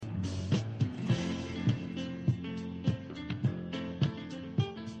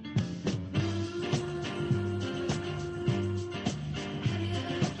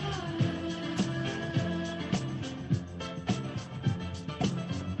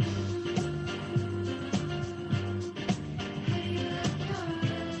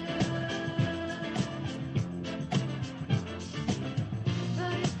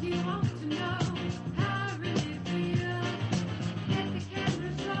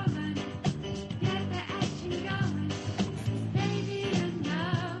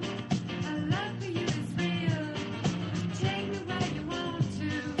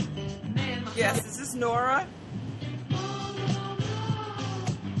Nora.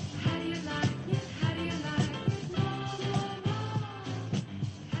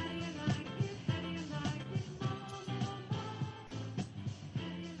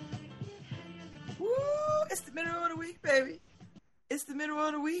 Woo! It's the middle of the week, baby. It's the middle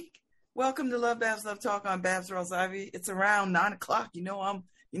of the week. Welcome to Love Babs Love Talk on Babs Rawls Ivy. It's around 9 o'clock. You know where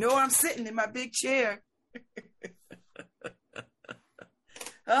I'm sitting in my big chair.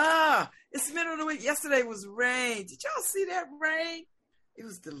 It's the middle of the week. Yesterday was rain. Did y'all see that rain? It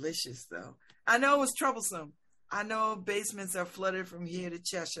was delicious, though. I know it was troublesome. I know basements are flooded from here to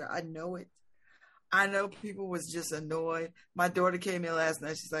Cheshire. I know it. I know people was just annoyed. My daughter came in last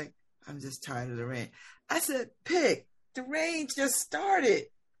night. She's like, I'm just tired of the rain. I said, Pig, the rain just started.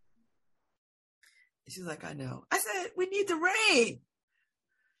 She's like, I know. I said, we need the rain.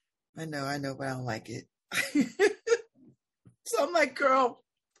 I know, but I don't like it. So I'm like, girl,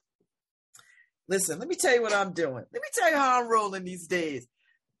 listen, let me tell you what I'm doing. Let me tell you how I'm rolling these days.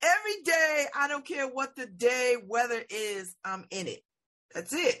 Every day, I don't care what the day weather is, I'm in it.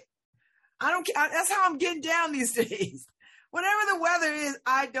 That's it. I don't care. That's how I'm getting down these days. Whatever the weather is,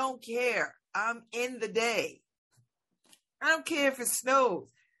 I don't care. I'm in the day. I don't care if it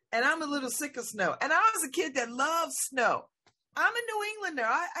snows. And I'm a little sick of snow. And I was a kid that loved snow. I'm a New Englander.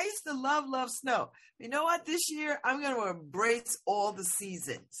 I used to love snow. You know what? This year, I'm going to embrace all the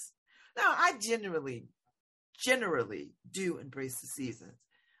seasons. Now, I generally do embrace the seasons.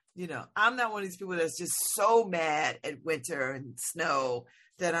 You know, I'm not one of these people that's just so mad at winter and snow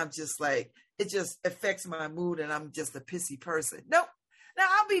that I'm just like, it just affects my mood and I'm just a pissy person. Nope. Now,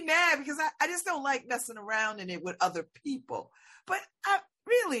 I'll be mad because I just don't like messing around in it with other people. But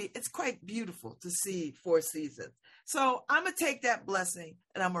really, it's quite beautiful to see 4 seasons. So I'm going to take that blessing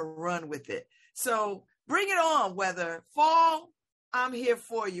and I'm going to run with it. So bring it on, weather. Fall, I'm here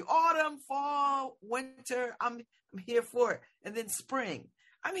for you. Autumn, fall, winter, I'm here for it. And then spring,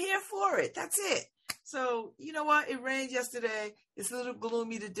 I'm here for it. That's it. So you know what? It rained yesterday. It's a little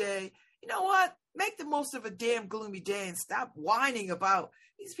gloomy today. You know what? Make the most of a damn gloomy day and stop whining about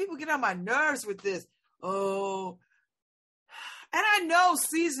these people. Get on my nerves with this. Oh, and I know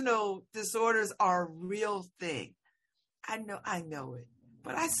seasonal disorders are a real thing. I know it.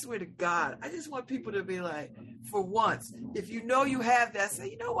 But I swear to God, I just want people to be like, for once, if you know you have that,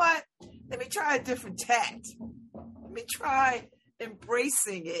 say, you know what? Let me try a different tact. Let me try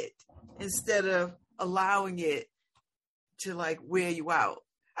embracing it instead of allowing it to like wear you out.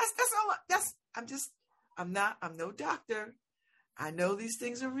 That's all. I'm no doctor. I know these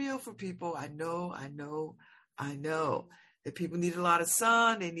things are real for people. I know that people need a lot of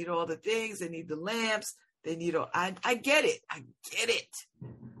sun. They need all the things. They need the lamps. They need all, I get it. I get it.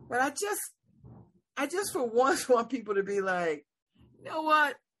 But I just for once want people to be like, you know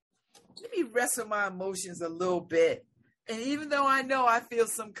what? Let me wrestle my emotions a little bit. And even though I know I feel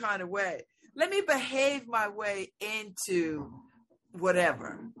some kind of way, let me behave my way into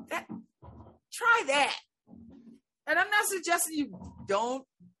whatever. Try that. And I'm not suggesting you don't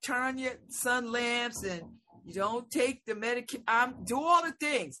turn on your sun lamps and you don't take the medication. Do all the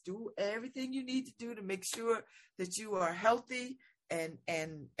things. Do everything you need to do to make sure that you are healthy and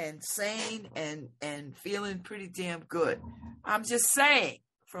sane and feeling pretty damn good. I'm just saying,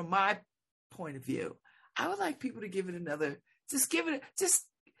 from my point of view, I would like people to give it another. Just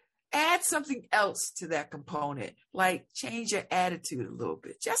add something else to that component, like change your attitude a little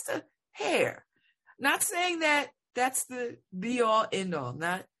bit, just a hair. Not saying that that's the be all end all.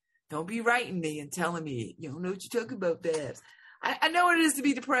 Don't be writing me and telling me, you don't know what you're talking about, Babs. I know what it is to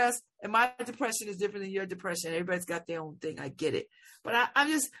be depressed, and my depression is different than your depression. Everybody's got their own thing. I get it. But I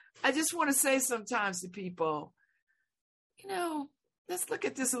just want to say sometimes to people, you know, let's look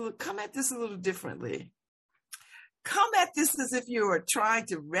at this come at this a little differently. Come at this as if you are trying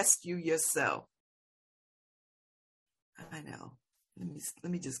to rescue yourself. I know.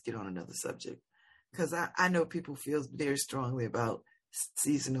 Let me just get on another subject, because I know people feel very strongly about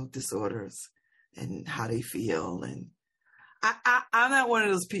seasonal disorders and how they feel. And I'm not one of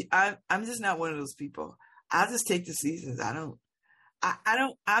those people. I'm just not one of those people. I'll just take the seasons. I'm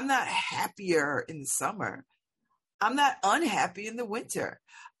not happier in the summer. I'm not unhappy in the winter.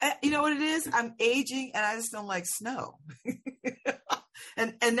 You know what it is? I'm aging and I just don't like snow.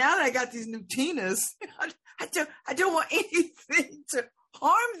 and now that I got these new Tinas, I don't want anything to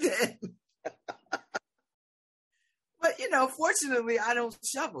harm them. But, you know, fortunately, I don't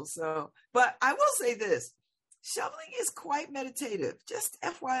shovel. But I will say this. Shoveling is quite meditative. Just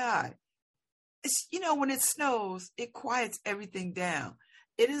FYI. It's, you know, when it snows, it quiets everything down.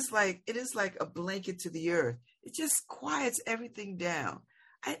 It is like a blanket to the earth. It just quiets everything down.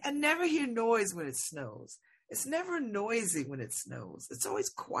 I never hear noise when it snows. It's never noisy when it snows. It's always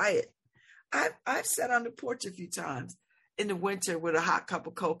quiet. I've sat on the porch a few times in the winter with a hot cup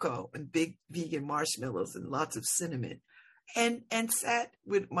of cocoa and big vegan marshmallows and lots of cinnamon, and sat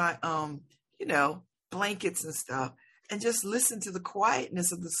with my blankets and stuff and just listened to the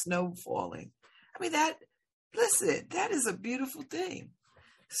quietness of the snow falling. I mean, that is a beautiful thing.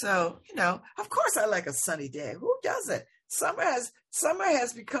 So, of course I like a sunny day. Who doesn't? Summer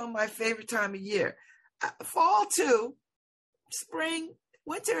has become my favorite time of year. Fall too. Spring,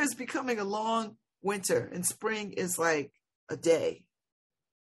 winter is becoming a long winter, and spring is like a day.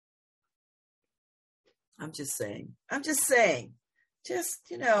 I'm just saying. Just,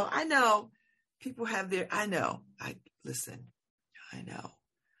 I know people have their, I know. I know.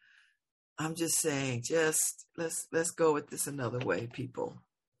 I'm just saying, let's go with this another way, people.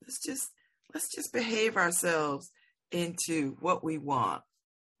 Let's just behave ourselves into what we want.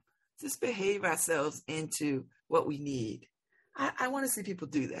 Just behave ourselves into what we need. I want to see people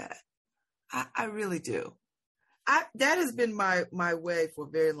do that. I really do. That has been my way for a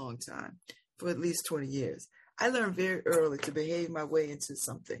very long time, for at least 20 years. I learned very early to behave my way into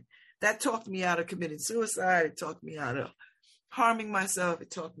something. That talked me out of committing suicide. It talked me out of harming myself.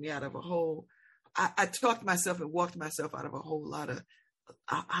 It talked me out of a whole, I talked myself and walked myself out of a whole lot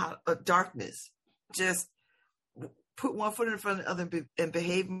of darkness. Just put one foot in front of the other and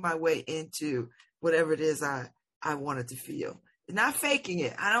behave my way into whatever it is I wanted to feel. Not faking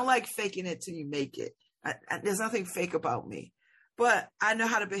it. I don't like faking it till you make it. There's nothing fake about me. But I know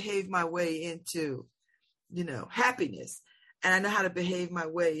how to behave my way into, happiness. And I know how to behave my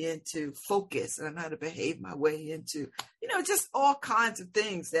way into focus. And I know how to behave my way into, just all kinds of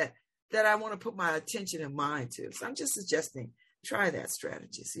things that I want to put my attention and mind to. So I'm just suggesting, try that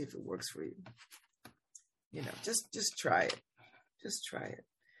strategy. See if it works for you. Just try it. Just try it.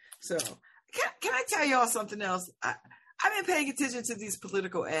 So can I tell y'all something else? I've been paying attention to these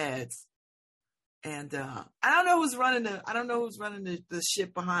political ads. And I don't know who's running the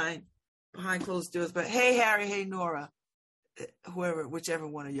ship behind closed doors, but hey, Harry, hey, Nora, whichever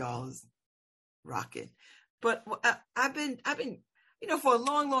one of y'all is rocking. But I've been, for a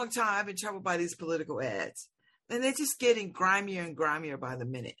long, long time, I've been troubled by these political ads, and they're just getting grimier and grimier by the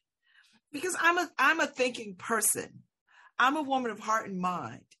minute. Because I'm a thinking person. I'm a woman of heart and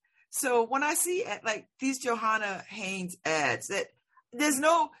mind. So when I see like these Johanna Haynes ads, that there's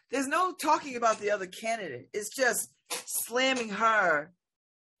no talking about the other candidate. It's just slamming her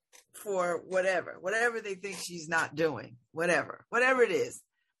for whatever they think she's not doing, whatever it is.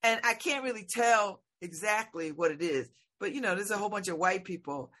 And I can't really tell exactly what it is, but there's a whole bunch of white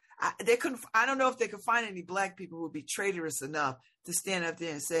people. I don't know if they could find any black people who would be traitorous enough to stand up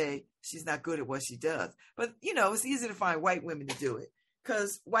there and say she's not good at what she does. But, it's easy to find white women to do it,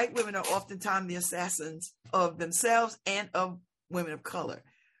 because white women are oftentimes the assassins of themselves and of women of color.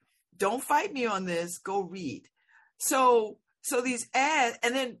 Don't fight me on this. Go read. So these ads,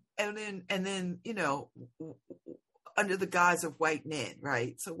 and then, under the guise of white men,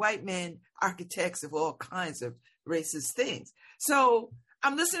 right? So white men, architects of all kinds of racist things. So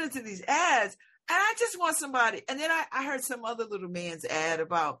I'm listening to these ads, and I just want somebody. And then I heard some other little man's ad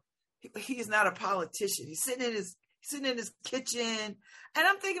about he's not a politician. He's sitting in his kitchen, and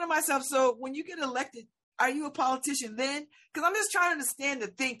I'm thinking to myself, so when you get elected, are you a politician then? Because I'm just trying to understand the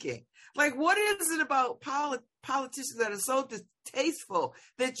thinking. Like, what is it about politicians that are so distasteful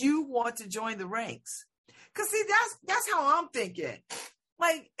that you want to join the ranks? Because see, that's how I'm thinking.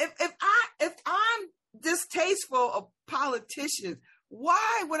 Like, if I'm distasteful of politicians,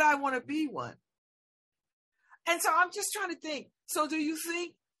 why would I want to be one? And so I'm just trying to think. So do you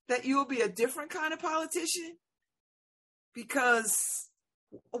think that you'll be a different kind of politician? Because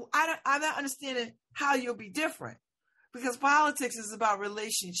I'm not understanding how you'll be different. Because politics is about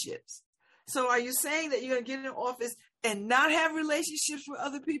relationships. So are you saying that you're going to get in office and not have relationships with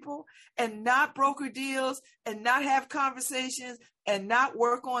other people, and not broker deals, and not have conversations, and not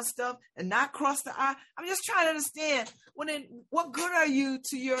work on stuff, and not cross the aisle? I'm just trying to understand, what good are you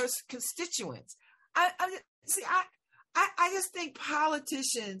to your constituents? I just think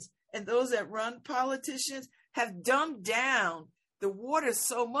politicians and those that run politicians have dumbed down the water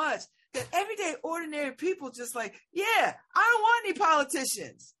so much that everyday ordinary people just like, yeah, I don't want any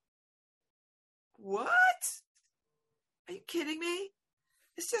politicians. What? Are you kidding me?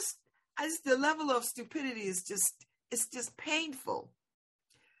 It's just the level of stupidity is just painful.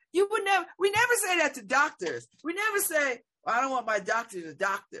 We never say that to doctors. We never say, well, I don't want my doctor to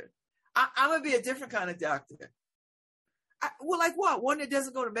doctor. I'm going to be a different kind of doctor. Like what? One that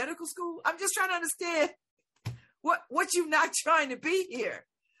doesn't go to medical school? I'm just trying to understand what you're not trying to be here.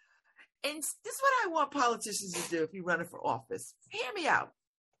 And this is what I want politicians to do if you're running for office. Hear me out.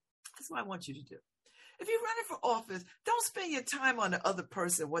 That's what I want you to do. If you're running for office, don't spend your time on the other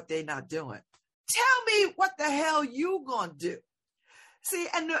person, what they're not doing. Tell me what the hell you gonna do. See,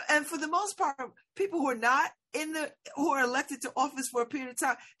 and for the most part, people who are not who are elected to office for a period of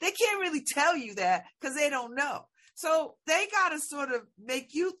time, they can't really tell you that because they don't know. So they got to sort of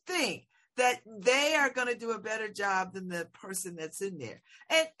make you think that they are going to do a better job than the person that's in there.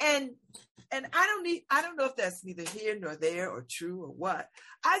 And I don't know if that's neither here nor there or true or what.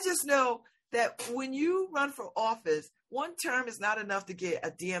 I just know that when you run for office, one term is not enough to get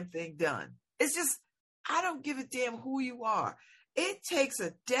a damn thing done. It's just, I don't give a damn who you are. It takes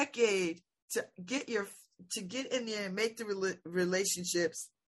a decade to get in there and make the relationships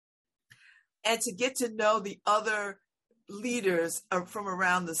and to get to know the other leaders from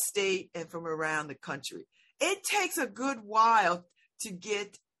around the state and from around the country. It takes a good while to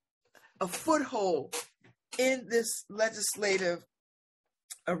get a foothold in this legislative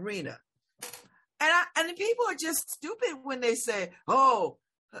arena. And people are just stupid when they say, oh,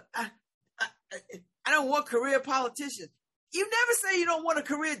 I don't want career politicians. You never say you don't want a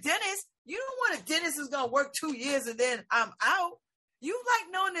career dentist. You don't want a dentist who's going to work 2 years and then I'm out. You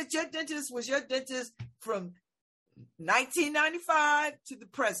like knowing that your dentist was your dentist from 1995 to the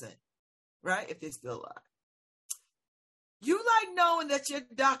present, right? If they're still alive. You like knowing that your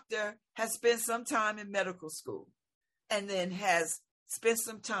doctor has spent some time in medical school and then has spent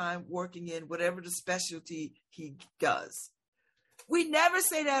some time working in whatever the specialty he does. We never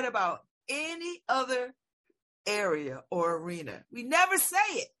say that about any other area or arena. We never say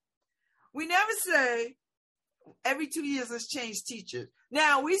it. We never say every 2 years let's change teachers.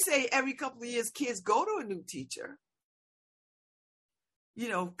 Now we say every couple of years kids go to a new teacher,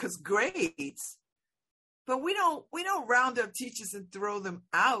 because grades. But we don't round up teachers and throw them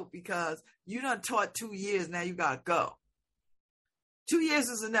out because you done taught 2 years. Now you gotta go. 2 years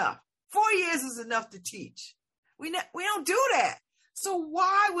is enough. 4 years is enough to teach. We don't do that. So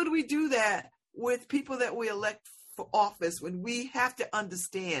why would we do that with people that we elect for office when we have to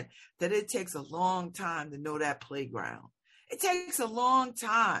understand that it takes a long time to know that playground? It takes a long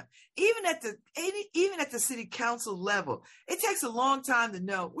time. Even at the city council level, it takes a long time to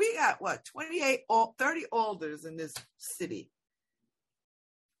know. We got 30 alders in this city.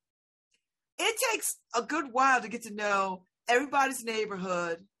 It takes a good while to get to know everybody's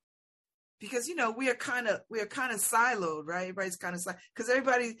neighborhood because we are kind of siloed, right? Everybody's kind of siloed because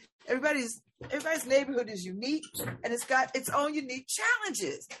everybody's neighborhood is unique and it's got its own unique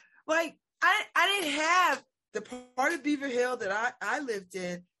challenges. Like I didn't have the part of Beaver Hill that I lived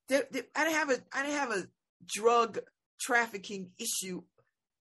in. I didn't have a drug trafficking issue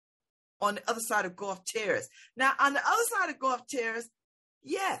on the other side of Gulf Terrace. Now, on the other side of Gulf Terrace,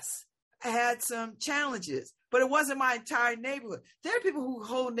 yes, I had some challenges, but it wasn't my entire neighborhood. There are people who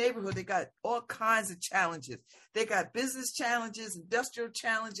whole neighborhood, they got all kinds of challenges. They got business challenges, industrial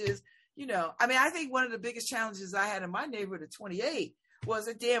challenges. I think one of the biggest challenges I had in my neighborhood at 28 was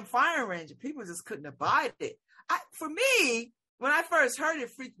a damn firing range, and people just couldn't abide it. For me, when I first heard it,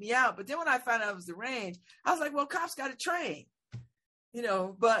 freaked me out. But then when I found out it was the range, I was like, well, cops got to train,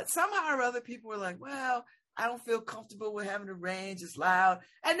 But somehow or other, people were like, well, I don't feel comfortable with having the range. It's loud,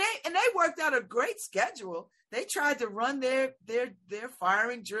 and they worked out a great schedule. They tried to run their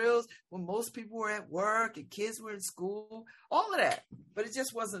firing drills when most people were at work and kids were in school, all of that. But it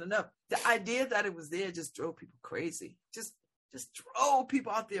just wasn't enough. The idea that it was there just drove people crazy. Just drove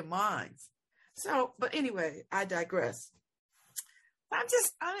people out their minds. So, but anyway, I digress. I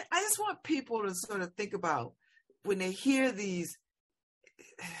just want people to sort of think about when they hear these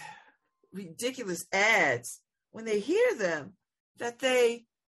ridiculous ads, when they hear them, that they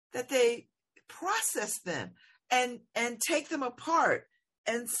process them and take them apart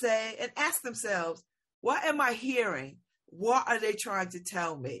and ask themselves, what am I hearing? What are they trying to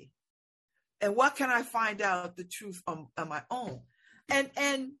tell me? And what can I find out the truth on my own? And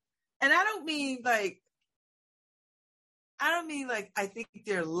I don't mean like I think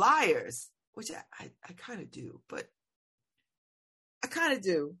they're liars, which I kind of do, but I kind of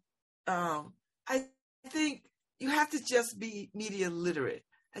do. I think you have to just be media literate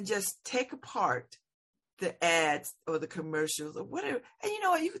and just take apart the ads or the commercials or whatever. And you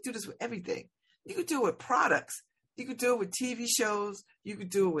know what? You could do this with everything. You could do it with products. You could do it with TV shows. You could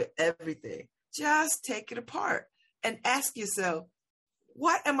do it with everything. Just take it apart and ask yourself,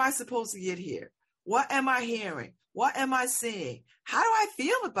 what am I supposed to get here? What am I hearing? What am I seeing? How do I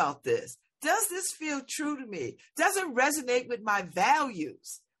feel about this? Does this feel true to me? Does it resonate with my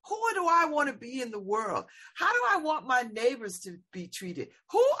values? Who do I want to be in the world? How do I want my neighbors to be treated?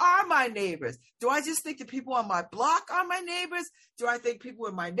 Who are my neighbors? Do I just think the people on my block are my neighbors? Do I think people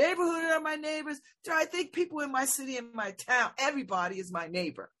in my neighborhood are my neighbors? Do I think people in my city and my town, everybody is my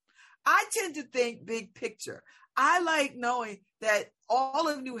neighbor? I tend to think big picture. I like knowing that all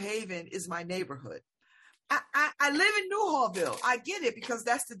of New Haven is my neighborhood. I live in Newhallville. I get it because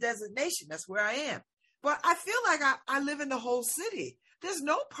that's the designation. That's where I am. But I feel like I live in the whole city. There's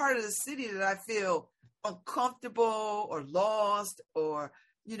no part of the city that I feel uncomfortable or lost or,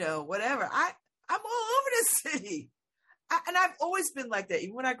 whatever. I'm all over the city. And I've always been like that.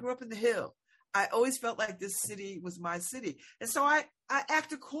 Even when I grew up in the Hill, I always felt like this city was my city. And so I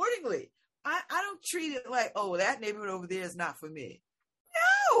act accordingly. I don't treat it like, oh, that neighborhood over there is not for me.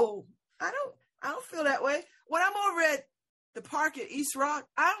 No, I don't feel that way. When I'm over at the park at East Rock,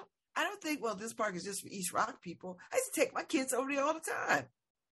 I don't think, well, this park is just for East Rock people. I used to take my kids over there all the time.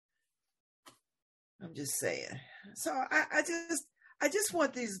 I'm just saying. So I just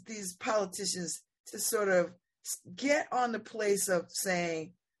want these politicians to sort of get on the place of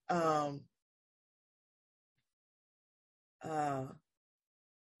saying,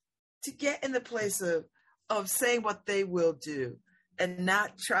 to get in the place of saying what they will do and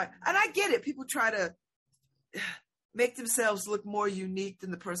not try. And I get it. People try to make themselves look more unique than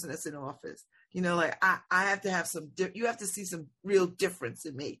the person that's in office. Like I have to have you have to see some real difference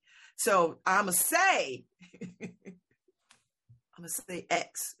in me. So I'm going to say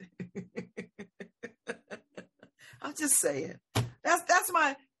X. I'm just saying that's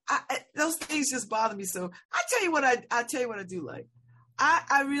those things just bother me. So I tell you what I do like.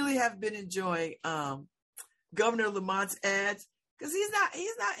 I really have been enjoying Governor Lamont's ads because he's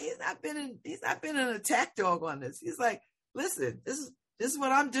not been an attack dog on this. He's like, listen, this is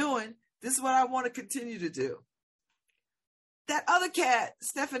what I'm doing. This is what I want to continue to do. That other cat,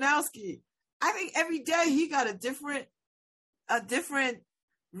 Stefanowski, I think every day he got a different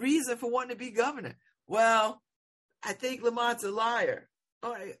reason for wanting to be governor. Well, I think Lamont's a liar.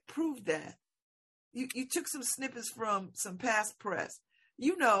 All right, prove that. You took some snippets from some past press.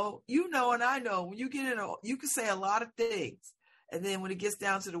 You know, and I know when you get in, you can say a lot of things. And then when it gets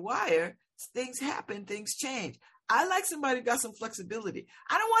down to the wire, things happen, things change. I like somebody who got some flexibility.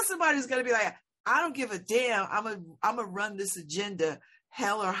 I don't want somebody who's going to be like, I don't give a damn. I'm going to run this agenda,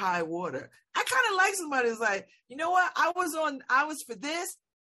 hell or high water. I kind of like somebody who's like, you know what? I was for this,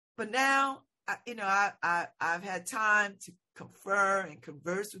 but now, I've had time to confer and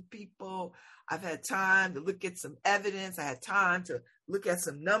converse with people. I've had time to look at some evidence. I had time to look at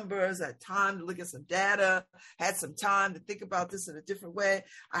some numbers. I had time to look at some data. Had some time to think about this in a different way.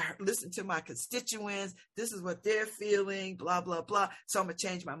 I listened to my constituents. This is what they're feeling, blah, blah, blah. So I'm going to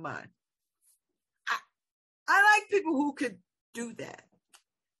change my mind. I like people who could do that.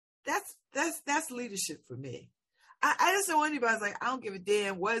 That's leadership for me. I just don't want anybody who's like, I don't give a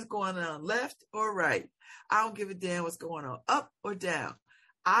damn what's going on left or right. I don't give a damn what's going on up or down.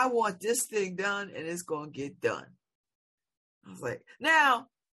 I want this thing done and it's going to get done. I was like, now,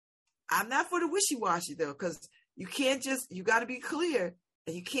 I'm not for the wishy-washy though, because you got to be clear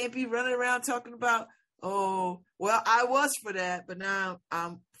and you can't be running around talking about, oh, well, I was for that, but now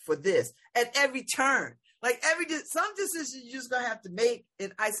I'm for this at every turn. Like some decisions you're just going to have to make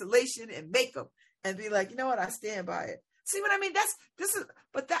in isolation and make them and be like, you know what? I stand by it. See what I mean?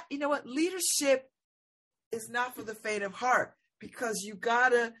 You know what? Leadership is not for the faint of heart. Because you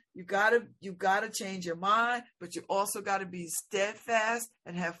gotta change your mind, but you also gotta be steadfast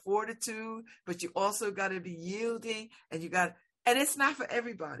and have fortitude, but you also gotta be yielding and it's not for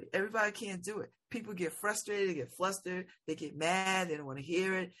everybody. Everybody can't do it. People get frustrated, they get flustered, they get mad, they don't want to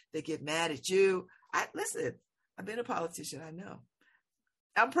hear it, they get mad at you. Listen, I've been a politician, I know.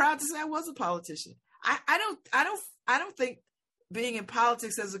 I'm proud to say I was a politician. I don't think being in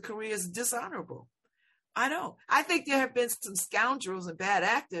politics as a career is dishonorable. I know. I think there have been some scoundrels and bad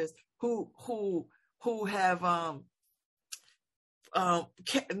actors who have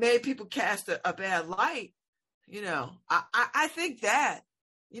made people cast a bad light. I think that,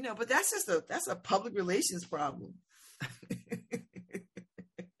 but that's a public relations problem.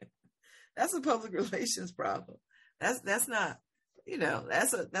 That's a public relations problem. That's not,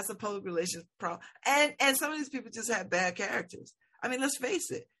 that's a public relations problem. And some of these people just have bad characters. I mean, let's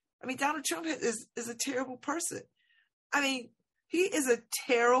face it. I mean, Donald Trump is a terrible person. I mean, he is a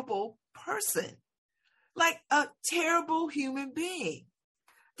terrible person, like a terrible human being.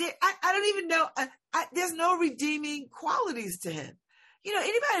 I don't even know. There's no redeeming qualities to him.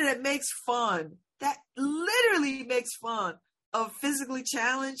 Anybody that literally makes fun of physically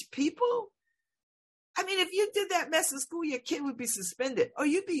challenged people, I mean, if you did that mess in school, your kid would be suspended or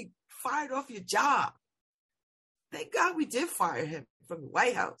you'd be fired off your job. Thank God we did fire him from the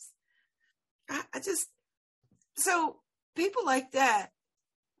White House. So people like that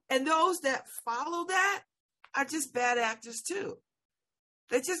and those that follow that are just bad actors too.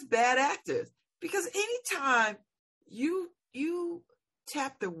 They're just bad actors. Because anytime you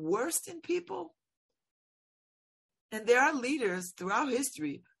tap the worst in people, and there are leaders throughout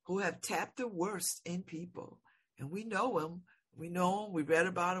history who have tapped the worst in people. And we know them. We know them. We read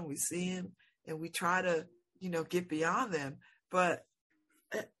about them. We see them. And we try to, get beyond them. But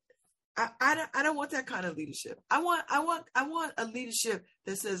I don't want that kind of leadership. I want a leadership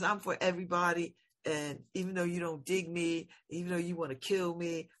that says I'm for everybody. And even though you don't dig me, even though you want to kill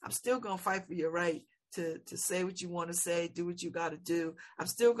me, I'm still going to fight for your right to say what you want to say, do what you got to do. I'm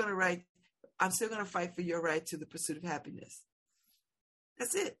still going to fight for your right to the pursuit of happiness.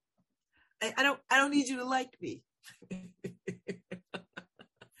 That's it. I don't need you to like me.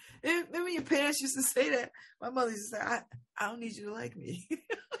 Remember your parents used to say that? My mother used to say, I don't need you to like me.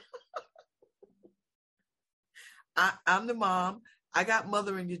 I'm the mom. I got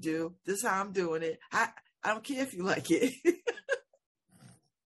mothering to do. This is how I'm doing it. I don't care if you like it.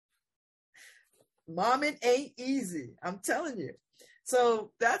 Momming ain't easy. I'm telling you.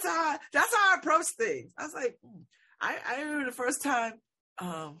 So that's how I approach things. I was like, I remember the first time,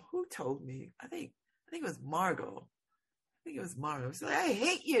 who told me? I think it was Margot. She's like, I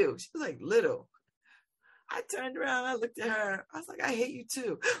hate you. She was like little. I turned around, I looked at her. I was like, I hate you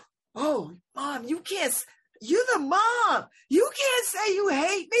too. Oh, Mom, you're the mom. You can't say you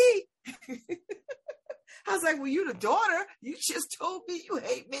hate me. I was like, well, you the daughter. You just told me you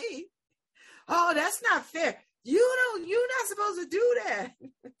hate me. Oh, that's not fair. You're not supposed to do that.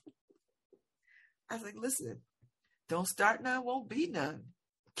 I was like, listen, don't start none, won't be none,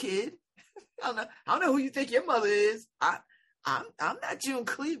 kid. I don't know who you think your mother is. I'm not June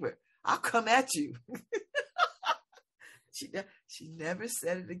Cleaver. I'll come at you. She never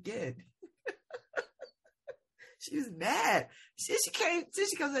said it again. She was mad. She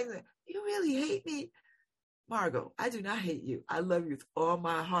comes like, you really hate me? Margot, I do not hate you. I love you with all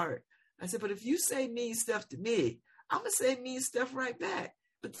my heart. I said, but if you say mean stuff to me, I'm going to say mean stuff right back.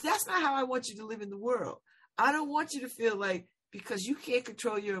 But that's not how I want you to live in the world. I don't want you to feel like because you can't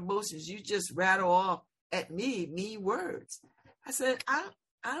control your emotions, you just rattle off at me mean words. I said, I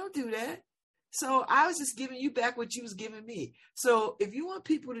don't do that. So I was just giving you back what you was giving me. So if you want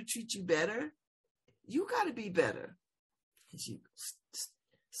people to treat you better, you got to be better. And she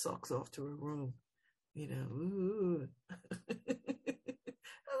sulks off to her room, Ooh.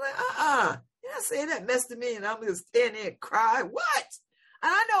 I'm like, you're not saying that mess to me, and I'm going to stand there and cry. What?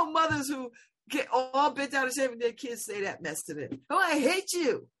 And I know mothers who get all bent out of shape and their kids say that mess to them. Oh, I hate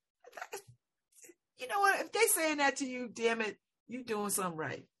you. You know what? If they saying that to you, damn it, you doing something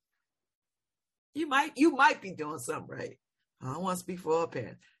right. You might be doing something right. I don't want to speak for all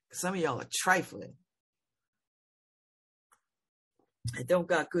parents. Some of y'all are trifling. I don't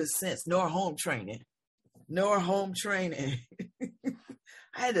got good sense, nor home training.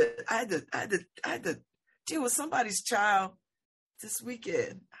 I had to deal with somebody's child this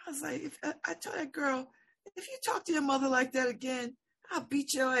weekend. I was like, I told that girl, if you talk to your mother like that again, I'll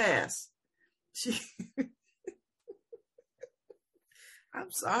beat your ass.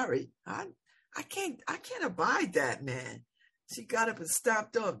 I'm sorry. I can't abide that, man. She got up and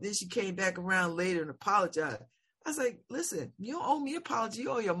stomped off. Then she came back around later and apologized. I was like, listen, you don't owe me an apology. You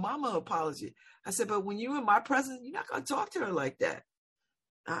owe your mama an apology. I said, but when you're in my presence, you're not going to talk to her like that.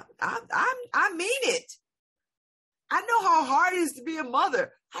 I mean it. I know how hard it is to be a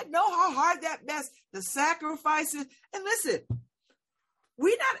mother. I know how hard that mess, the sacrifices. And listen,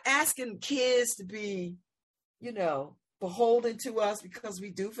 we're not asking kids to be, beholden to us because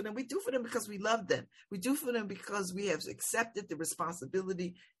we do for them. We do for them because we love them. We do for them because we have accepted the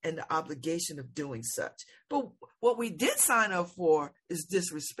responsibility and the obligation of doing such. But what we did sign up for is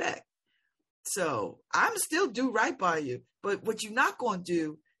disrespect. So I'm still do right by you. But what you're not going to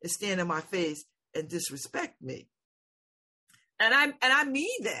do is stand in my face and disrespect me. And I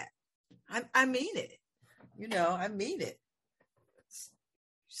mean that. I mean it. I mean it.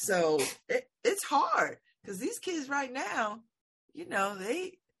 So it's hard. Because these kids right now,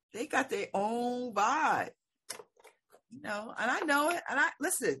 they got their own vibe, and I know it. And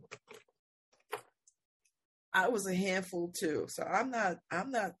listen, I was a handful too. So I'm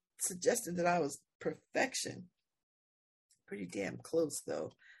not suggesting that I was perfection. Pretty damn close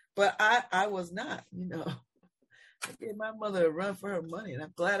though. But I was not, I gave my mother a run for her money, and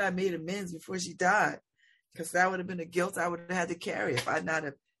I'm glad I made amends before she died. Because that would have been a guilt I would have had to carry if I not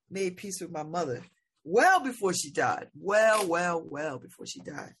have made peace with my mother. well before she died. Well before she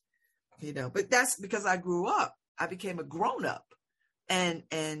died. But that's because I grew up. I became a grown up and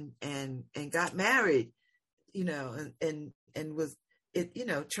got married, and was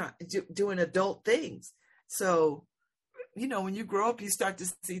doing adult things. So, when you grow up, you start to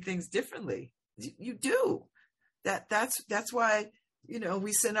see things differently. You do. That's why,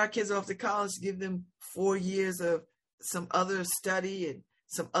 we send our kids off to college to give them 4 years of some other study and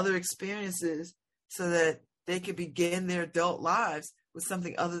some other experiences so that they could begin their adult lives with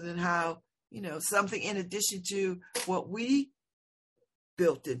something other than how, something in addition to what we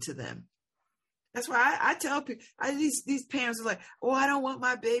built into them. That's why I tell people, these parents are like, oh, I don't want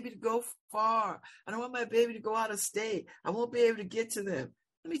my baby to go far. I don't want my baby to go out of state. I won't be able to get to them.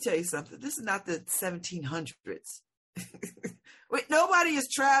 Let me tell you something. This is not the 1700s. Wait, nobody is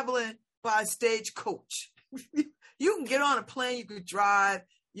traveling by stagecoach. You can get on a plane. You could drive.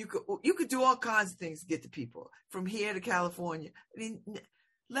 You could do all kinds of things to get to people from here to California. I mean,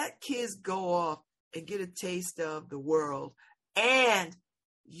 let kids go off and get a taste of the world and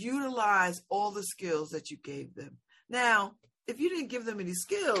utilize all the skills that you gave them. Now, if you didn't give them any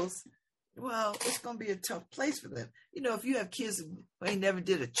skills, well, it's going to be a tough place for them. If you have kids who ain't never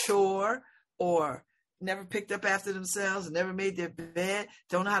did a chore or never picked up after themselves and never made their bed,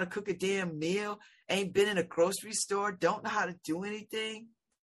 don't know how to cook a damn meal, ain't been in a grocery store, don't know how to do anything,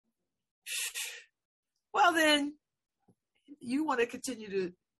 well, then you want to continue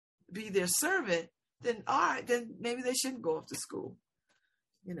to be their servant, then all right, then maybe they shouldn't go off to school.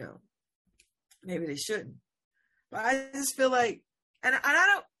 Maybe they shouldn't. But I just feel like, and I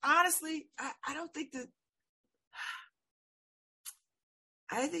don't, honestly, I don't think that,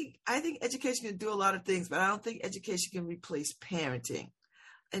 I think education can do a lot of things, but I don't think education can replace parenting.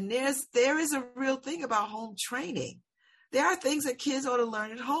 And there is a real thing about home training. There are things that kids ought to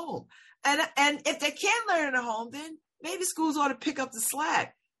learn at home. And if they can't learn at home, then maybe schools ought to pick up the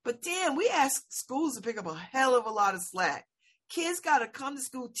slack. But damn, we ask schools to pick up a hell of a lot of slack. Kids got to come to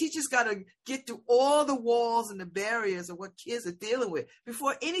school. Teachers got to get through all the walls and the barriers of what kids are dealing with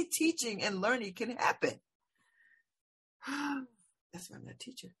before any teaching and learning can happen. That's why I'm not a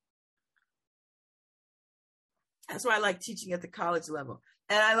teacher. That's why I like teaching at the college level.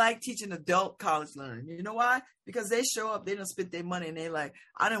 And I like teaching adult college learners. You know why? Because they show up, they don't spend their money, and they like,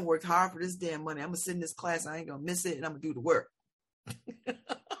 I done worked hard for this damn money. I'm going to sit in this class, I ain't going to miss it, and I'm going to do the work. That's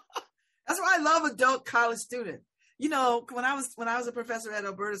why I love adult college students. When I was a professor at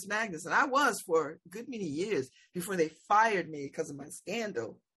Albertus Magnus, and I was for a good many years before they fired me because of my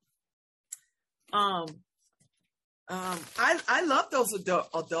scandal. I love those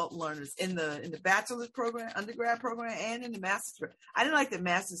adult learners in the bachelor's program, undergrad program, and in the master's program. I didn't like the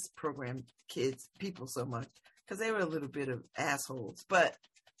master's program people so much because they were a little bit of assholes. But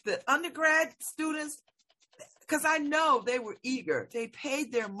the undergrad students, because I know they were eager. They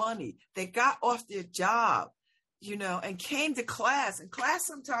paid their money. They got off their job, and came to class. And class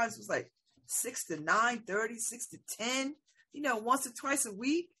sometimes was like 6 to 9:30, 6 to 10, once or twice a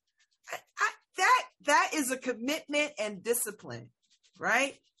week. That is a commitment and discipline,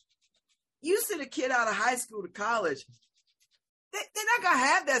 right? You send a kid out of high school to college, they're not going to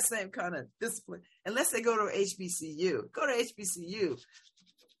have that same kind of discipline unless they go to HBCU. Go to HBCU,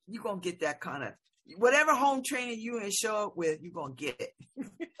 you're going to get that kind of, whatever home training you and show up with, you're going to get it.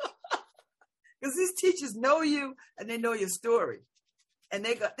 Because these teachers know you and they know your story. And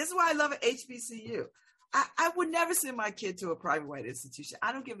this is why I love an HBCU. I would never send my kid to a private white institution.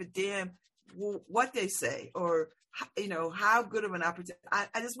 I don't give a damn what they say or, how good of an opportunity. I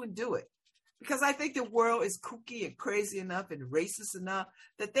just wouldn't do it because I think the world is kooky and crazy enough and racist enough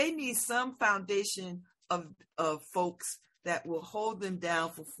that they need some foundation of folks that will hold them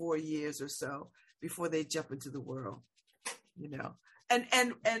down for 4 years or so before they jump into the world, and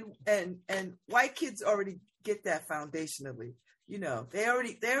white kids already get that foundationally, they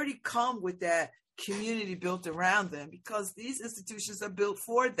already come with that community built around them because these institutions are built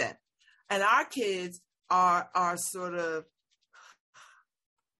for them. And our kids are sort of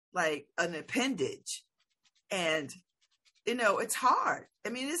like an appendage. And, it's hard. I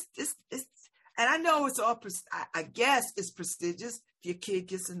mean, it's and I know it's all, I guess it's prestigious if your kid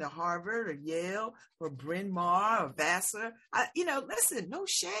gets into Harvard or Yale or Bryn Mawr or Vassar. Listen, no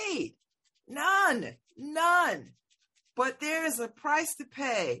shade. None. But there is a price to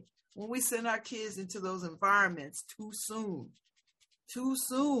pay when we send our kids into those environments too soon.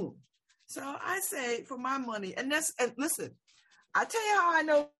 So I say for my money, and listen, I tell you how I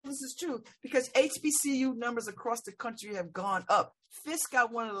know this is true, because HBCU numbers across the country have gone up. Fisk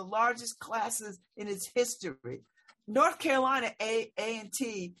got one of the largest classes in its history. North Carolina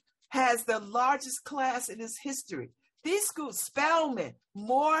A&T has the largest class in its history. These schools, Spelman,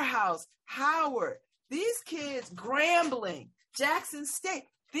 Morehouse, Howard, these kids, Grambling, Jackson State,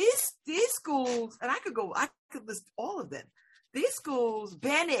 these schools, and I could list all of them. These schools,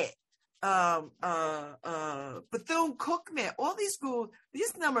 Bennett, Bethune-Cookman, all these schools,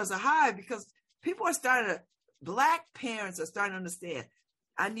 these numbers are high because Black parents are starting to understand,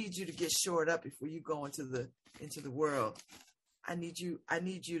 I need you to get shored up before you go into the world. I need you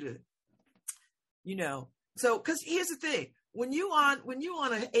to, so, because here's the thing, when you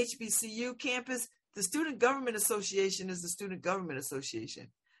on a HBCU campus, the Student Government Association is the Student Government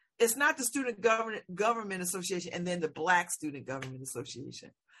Association. It's not the Student Government Association and then the Black Student Government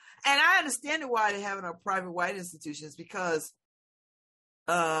Association. And I understand why they have it on private white institutions, because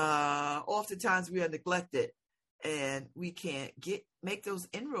oftentimes we are neglected and we can't make those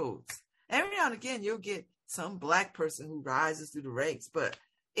inroads. Every now and again, you'll get some Black person who rises through the ranks, but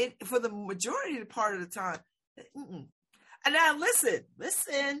for the majority of the part of the time, And now listen,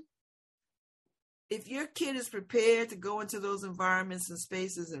 if your kid is prepared to go into those environments and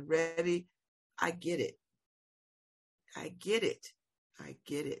spaces and ready, I get it.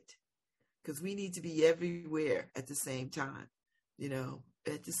 Because we need to be everywhere at the same time,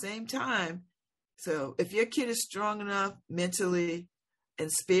 So if your kid is strong enough mentally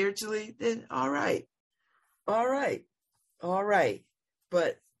and spiritually, then all right.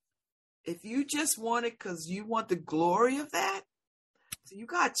 But if you just want it because you want the glory of that, so you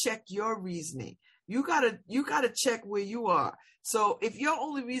got to check your reasoning. You got to check where you are. So if your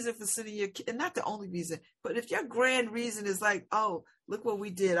only reason for sending your kid, and not the only reason, but if your grand reason is like, oh, look what we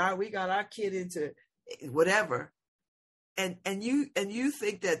did. We got our kid into whatever. And you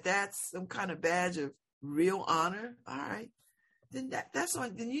think that that's some kind of badge of real honor. All right. Then that's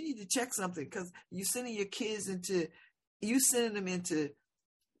on, then you need to check something, because you're sending your kids into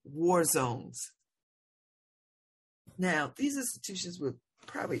war zones. Now, these institutions would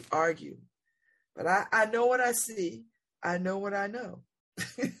probably argue, but I know what I see. I know what I know.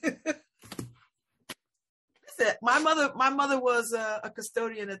 My mother was a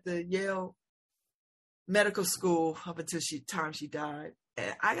custodian at the Yale Medical School up until she died.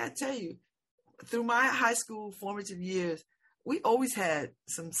 And I got to tell you, through my high school formative years, we always had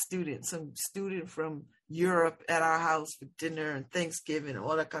some student from Europe at our house for dinner and Thanksgiving and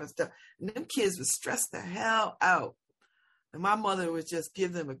all that kind of stuff. And them kids would stress the hell out. And my mother would just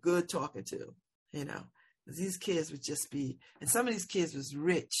give them a good talking to, These kids would just be, and some of these kids was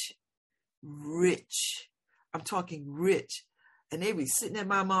rich. I'm talking rich. And they'd be sitting at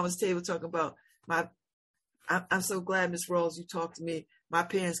my mama's table talking about, I'm so glad, Miss Rawls, you talked to me. My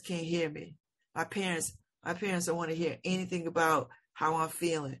parents can't hear me. My parents don't want to hear anything about how I'm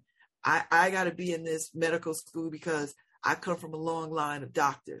feeling. I got to be in this medical school because I come from a long line of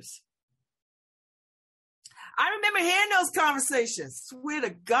doctors. I remember hearing those conversations. Swear to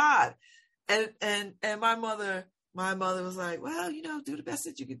God. And my mother was like, well, do the best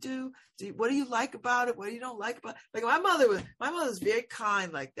that you could do. What do you like about it? What do you don't like about it? Like my mother was very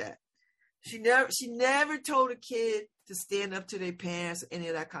kind like that. She never told a kid to stand up to their parents or any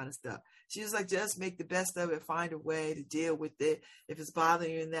of that kind of stuff. She was like, just make the best of it, find a way to deal with it. If it's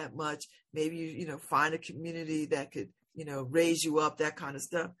bothering you that much, maybe you find a community that could, raise you up, that kind of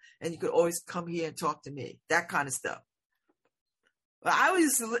stuff. And you could always come here and talk to me, that kind of stuff. But I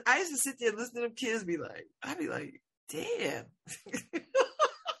used to sit there and listen to them kids I'd be like, damn.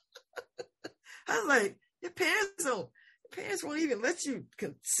 I was like, your parents won't even let you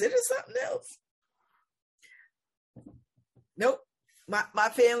consider something else. Nope. My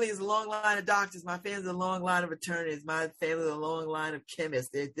family is a long line of doctors. My family is a long line of attorneys. My family is a long line of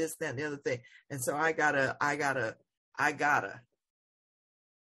chemists. They're this, that, and the other thing. And so I gotta,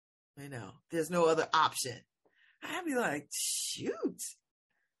 there's no other option. I'd be like, shoot.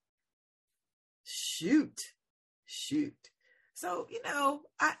 So,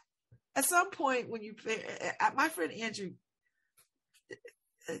 at some point when my friend Andrew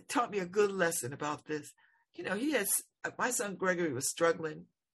taught me a good lesson about this. My son Gregory was struggling in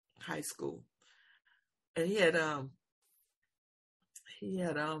high school, and he had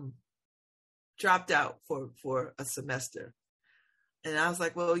dropped out for a semester. And I was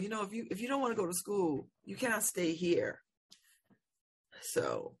like, well, if you don't want to go to school, you cannot stay here.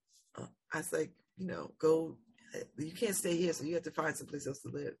 So I was like, go. You can't stay here, so you have to find someplace else to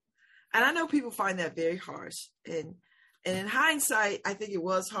live. And I know people find that very harsh. And in hindsight, I think it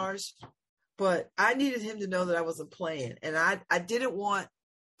was harsh. But I needed him to know that I wasn't playing. And I didn't want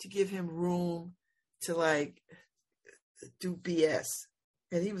to give him room to do BS.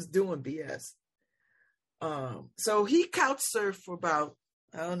 And he was doing BS. So he couch surfed for about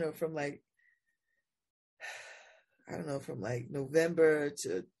I don't know, from like, from like November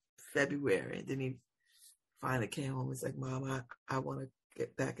to February. And then he finally came home. He's like, Mom, I want to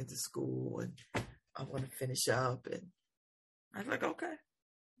get back into school and I want to finish up. And I was like, okay,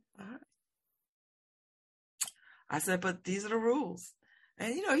 all right. I said, but these are the rules.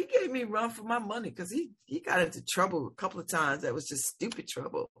 And, he gave me a run for my money because he got into trouble a couple of times. That was just stupid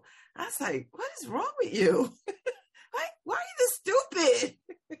trouble. I was like, what is wrong with you? Why are you this stupid?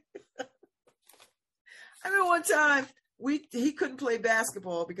 I remember one time he couldn't play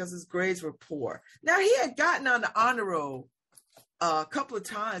basketball because his grades were poor. Now, he had gotten on the honor roll a couple of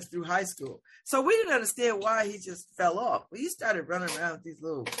times through high school. So we didn't understand why he just fell off. He started running around with these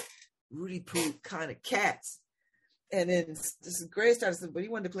little Rudy Poo kind of cats. And then his grades started slipping, but he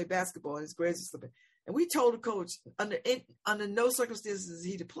wanted to play basketball and his grades were slipping. And we told the coach under no circumstances is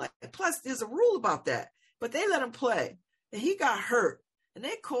he to play. Plus, there's a rule about that. But they let him play. And he got hurt. And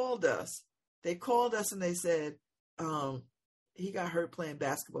they called us. They called us and they said, he got hurt playing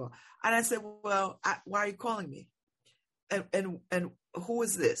basketball. And I said, well, why are you calling me? And who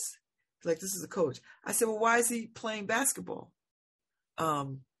is this? Like, this is a coach. I said, well, why is he playing basketball?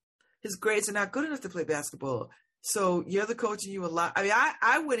 His grades are not good enough to play basketball. So you're the coach and you allow. I mean,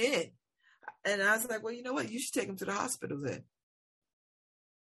 I went in and I was like, well, you know what? You should take him to the hospital then.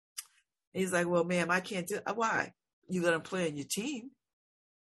 And he's like, well, ma'am, I can't do it. Why? You let him play on your team.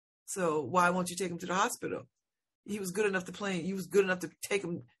 So why won't you take him to the hospital? He was good enough to play. He was good enough to take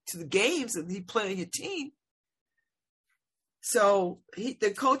him to the games and he play on your team. So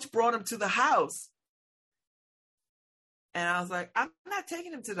the coach brought him to the house. And I was like, I'm not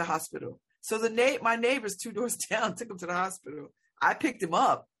taking him to the hospital. So my neighbors 2 doors down took him to the hospital. I picked him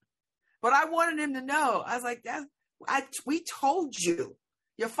up. But I wanted him to know. I was like, we told you.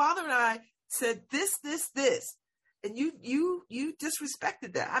 Your father and I said this. And you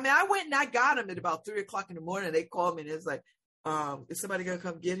disrespected that. I mean, I went and I got him at about 3:00 in the morning. They called me and it was like, is somebody going to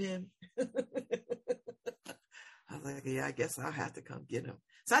come get him? I was like, yeah, I guess I'll have to come get him.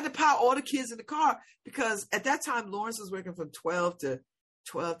 So I had to pile all the kids in the car because at that time, Lawrence was working from 12 to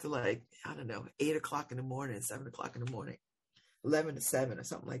like, I don't know, 8:00 in the morning, 7:00 in the morning, 11 to 7 or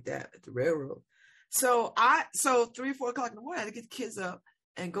something like that at the railroad. So 3 or 4 o'clock in the morning, I had to get the kids up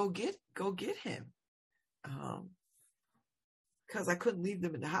and go get him. Because I couldn't leave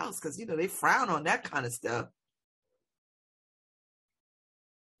them in the house because, they frown on that kind of stuff.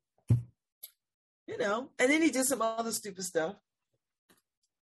 And then he did some other stupid stuff.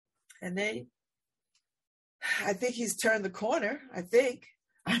 And I think he's turned the corner. I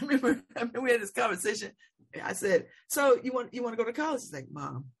remember we had this conversation. I said, so you want to go to college? He's like,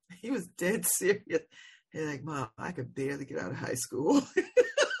 Mom, he was dead serious. He's like, Mom, I could barely get out of high school.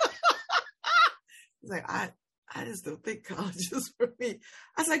 He's like, I just don't think college is for me.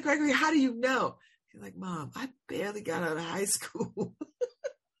 I was like, Gregory, how do you know? He's like, Mom, I barely got out of high school.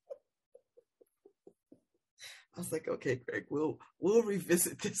 I was like, okay, Greg, we'll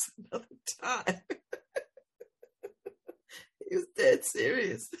revisit this another time. He was dead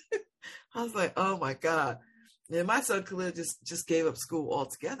serious. I was like, oh my God. And my son Khalil just gave up school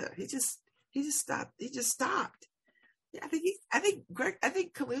altogether. He just stopped. He just stopped. Yeah, I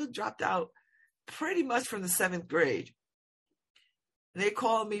think Khalil dropped out pretty much from the 7th grade. And they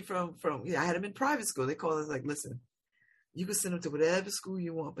called me from I had him in private school. They called us like, listen, you can send him to whatever school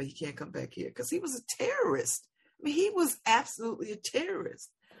you want, but he can't come back here because he was a terrorist. I mean, he was absolutely a terrorist.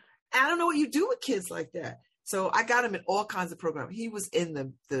 I don't know what you do with kids like that. So I got him in all kinds of programs. He was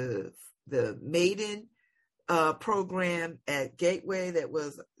in the Maiden program at Gateway that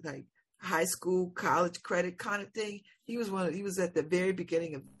was like high school, college credit kind of thing. He was at the very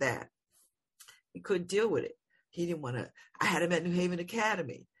beginning of that. He couldn't deal with it. He didn't want to. I had him at New Haven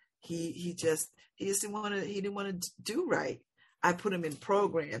Academy. He didn't want to do right. I put him in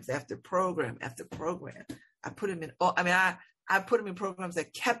programs after program after program. I put him in programs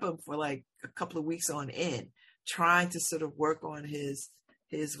that kept him for like a couple of weeks on end, trying to sort of work on his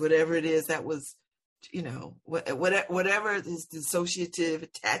whatever it is that was, whatever his dissociative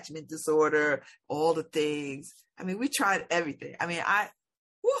attachment disorder, all the things. I mean, we tried everything. I mean,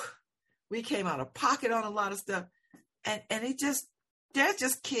 we came out of pocket on a lot of stuff, and they're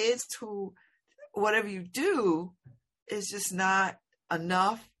just kids who, whatever you do is just not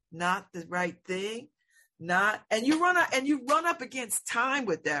enough, not the right thing. And you run up against time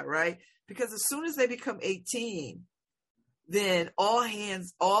with that, right? Because as soon as they become 18, then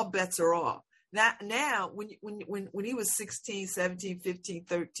all bets are off. Now, when he was 16, 17, 15,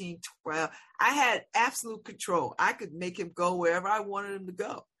 13, 12, I had absolute control. I could make him go wherever I wanted him to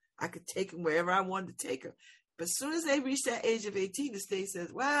go. I could take him wherever I wanted to take him. But as soon as they reach that age of 18, the state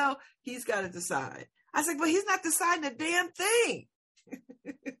says, well, he's got to decide. I was like, but he's not deciding a damn thing. He's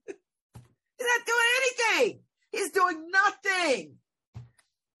not doing anything. He's doing nothing.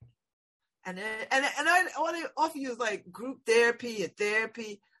 And all they offer you is like group therapy and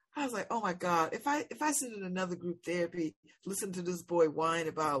therapy. I was like, oh my God, if I sit in another group therapy, listen to this boy whine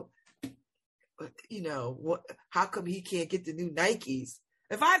about, how come he can't get the new Nikes?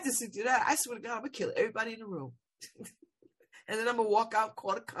 If I have to sit through that, I swear to God, I'm going to kill everybody in the room. And then I'm going to walk out,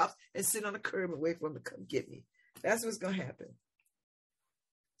 call the cops, and sit on the curb and wait for them to come get me. That's what's going to happen.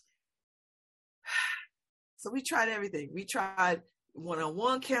 So we tried everything. We tried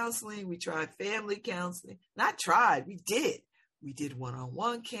one-on-one counseling. We tried family counseling. Not tried, we did. We did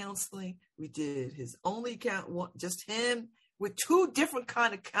one-on-one counseling. We did his only just him, with 2 different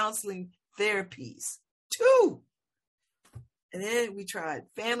kind of counseling therapies. 2. And then we tried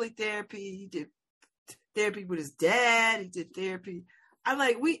family therapy. He did therapy with his dad. He did therapy. I'm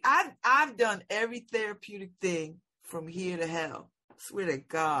like, I've done every therapeutic thing from here to hell. I swear to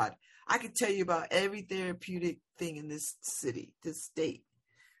God. I could tell you about every therapeutic thing in this city, this state.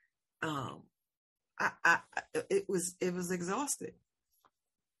 It was exhausting.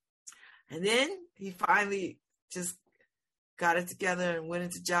 And then he finally just got it together and went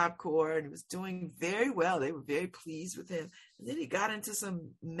into Job Corps, and he was doing very well. They were very pleased with him. And then he got into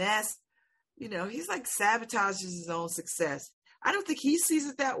some mess. He's like sabotages his own success. I don't think he sees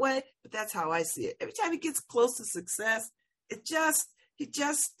it that way, but that's how I see it. Every time he gets close to success, he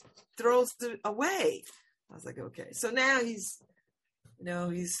just throws it away. I was like, okay. So now he's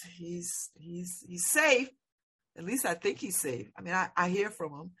safe. At least I think he's safe. I mean, I hear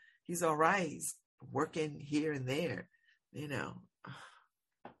from him. He's all right. He's working here and there,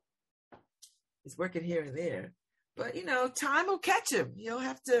 He's working here and there. But, time will catch him. You'll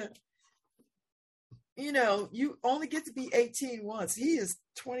have to, you only get to be 18 once. He is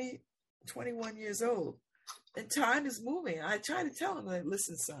 21 years old. And time is moving. I try to tell him, like,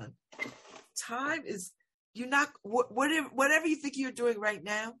 listen, son, time is, you're not, whatever you think you're doing right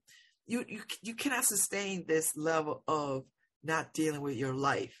now, you cannot sustain this level of not dealing with your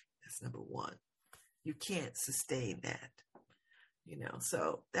life. That's number one. You can't sustain that,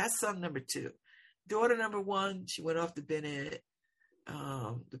 so that's son number 2. Daughter number 1, she went off to Bennett.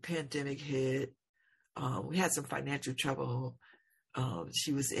 The pandemic hit. We had some financial trouble.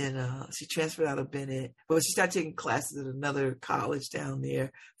 She transferred out of Bennett. Well, she started taking classes at another college down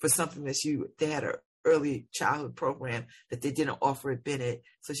there for something that they had an early childhood program that they didn't offer at Bennett.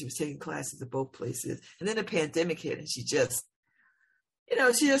 So she was taking classes at both places. And then the pandemic hit, and she just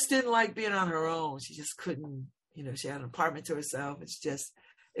didn't like being on her own. She just couldn't, she had an apartment to herself, and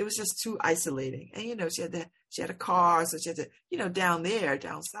it was just too isolating. And, she had a car, so she had to, down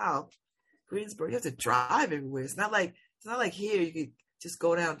south, Greensboro, you have to drive everywhere. It's not like here, you could just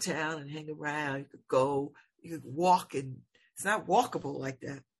go downtown and hang around. You could walk, and it's not walkable like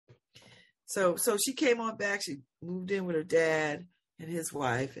that. So she came on back. She moved in with her dad and his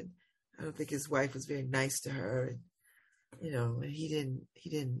wife, and I don't think his wife was very nice to her. And, he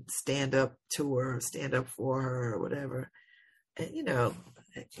didn't stand up to her, or stand up for her, or whatever. And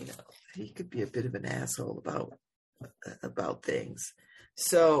he could be a bit of an asshole about things.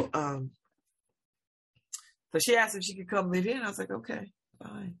 So she asked if she could come live here, and I was like, okay,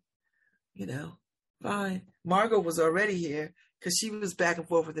 fine, fine. Margot was already here because she was back and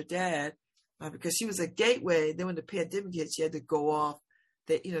forth with her dad because she was at Gateway. Then when the pandemic hit, she had to go off.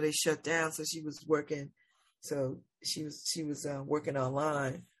 They shut down, so she was working. So she was working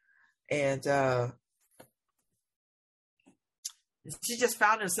online, and she just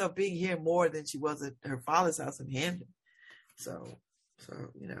found herself being here more than she was at her father's house in Hamden. So her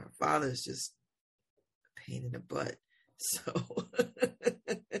father's just a pain in the butt. So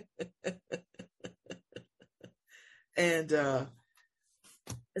and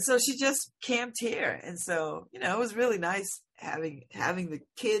so she just camped here, and so it was really nice having the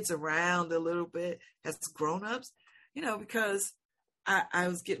kids around a little bit as grown-ups, because I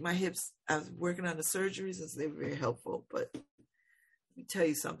was getting my hips. I was working on the surgeries, and so they were very helpful. But let me tell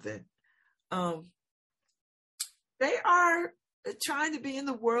you something. They are trying to be in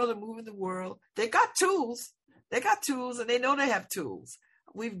the world and move in the world. They got tools. And they know they have tools.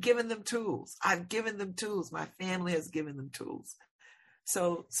 We've given them tools. I've given them tools. My family has given them tools.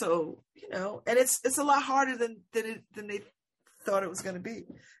 So and it's a lot harder than they thought it was going to be.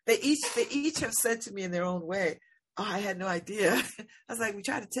 They each have said to me in their own way, "Oh, I had no idea." I was like, "We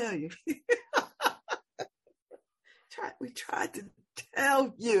tried to tell you." We tried to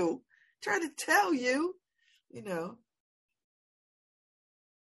tell you.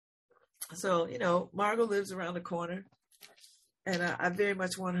 So, Margot lives around the corner, and I very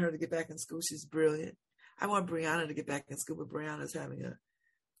much want her to get back in school. She's brilliant. I want Brianna to get back in school, but Brianna's having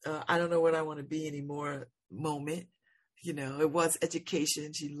I don't know what I want to be anymore moment. It was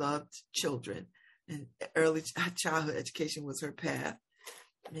education. She loved children, and early childhood education was her path.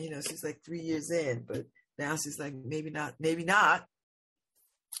 She's like 3 years in, but now she's like, maybe not.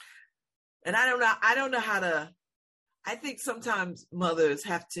 And I don't know how to, I think sometimes mothers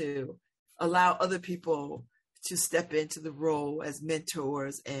have to allow other people to step into the role as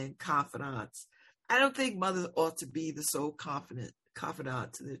mentors and confidants. I don't think mothers ought to be the sole confidant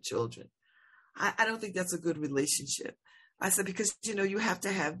to their children. I don't think that's a good relationship. I said, because, you have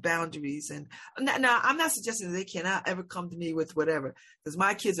to have boundaries. And now I'm not suggesting that they cannot ever come to me with whatever, because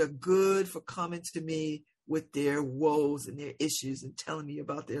my kids are good for coming to me with their woes and their issues and telling me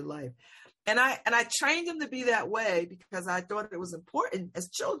about their life. And I trained them to be that way because I thought it was important as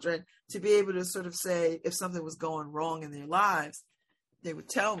children to be able to sort of say if something was going wrong in their lives, they would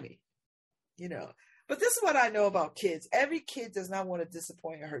tell me, But this is what I know about kids. Every kid does not want to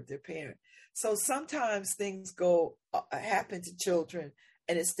disappoint or hurt their parent. So sometimes things happen to children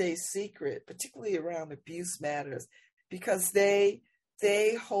and it stays secret, particularly around abuse matters, because they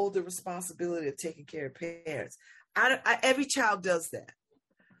hold the responsibility of taking care of parents. Every child does that.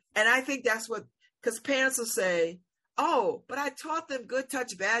 And I think that's because parents will say, oh, but I taught them good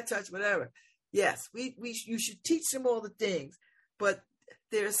touch, bad touch, whatever. Yes, you should teach them all the things, but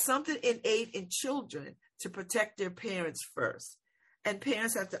there's something innate in children to protect their parents first. And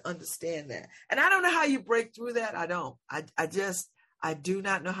parents have to understand that. And I don't know how you break through that. I don't. I do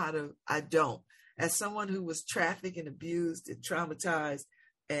not know how to. I don't. As someone who was trafficked and abused and traumatized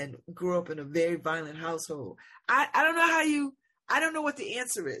and grew up in a very violent household, I don't know I don't know what the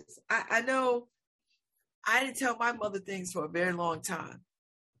answer is. I know I didn't tell my mother things for a very long time.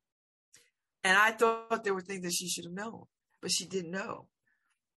 And I thought there were things that she should have known, but she didn't know.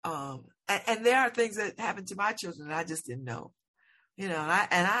 And there are things that happened to my children that I just didn't know, and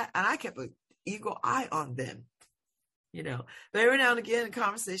I kept an eagle eye on them, but every now and again in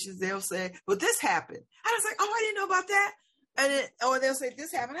conversations, they'll say, well, this happened. And I was like, oh, I didn't know about that. Or they'll say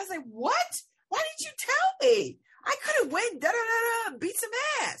this happened. I was like, what? Why didn't you tell me? I could have went and beat some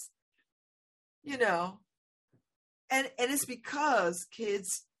ass, and it's because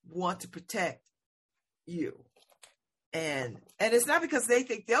kids want to protect you. And it's not because they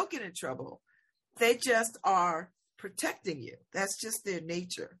think they'll get in trouble. They just are protecting you. That's just their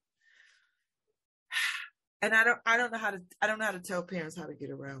nature. And I don't know how to tell parents how to get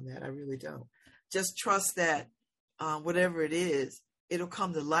around that. I really don't. Just trust that whatever it is, it'll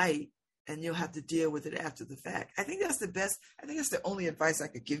come to light and you'll have to deal with it after the fact. I think that's the best. I think that's the only advice I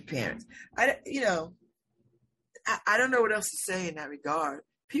could give parents. I don't know what else to say in that regard.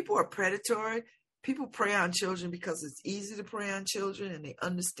 People are predatory. People prey on children because it's easy to prey on children and they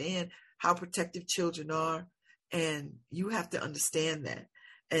understand how protective children are. And you have to understand that.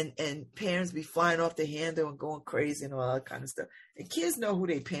 And parents be flying off the handle and going crazy and all that kind of stuff. And kids know who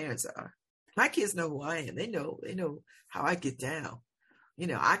their parents are. My kids know who I am. They know how I get down.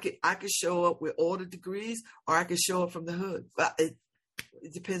 I could show up with all the degrees or I could show up from the hood. But it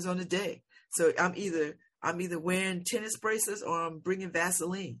depends on the day. So I'm either wearing tennis bracelets or I'm bringing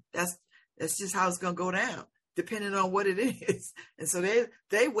Vaseline. That's just how it's going to go down, depending on what it is. And so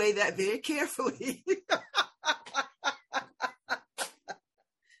they weigh that very carefully.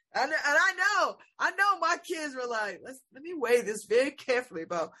 And I know my kids were like, let me weigh this very carefully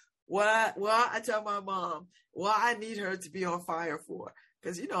about what I tell my mom, what I need her to be on fire for.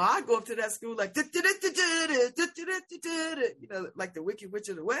 Because, I go up to that school like, like the Wicked Witch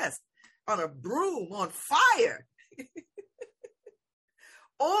of the West on a broom on fire.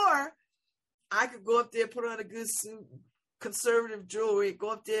 Or I could go up there, put on a good suit, conservative jewelry,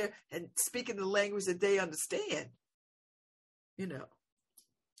 go up there and speak in the language that they understand,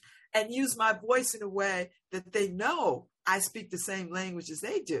 and use my voice in a way that they know I speak the same language as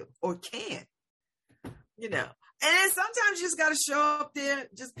they do or can, And then sometimes you just got to show up there,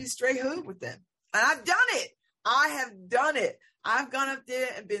 just be straight hood with them. And I've done it. I have done it. I've gone up there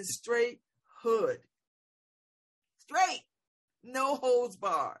and been straight hood. Straight. No holds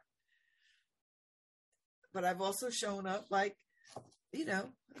barred. But I've also shown up like, the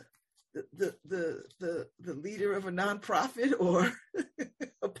leader of a nonprofit or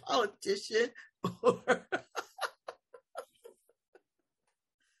a politician or a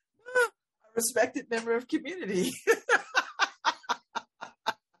respected member of community.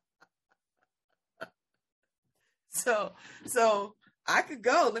 So I could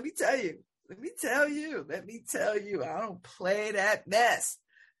go. Let me tell you, I don't play that mess.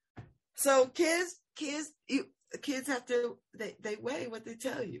 So kids have to, they weigh what they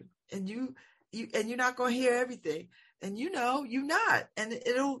tell you, and you're not going to hear everything. And you're not. And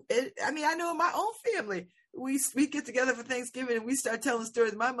I know in my own family, we get together for Thanksgiving and we start telling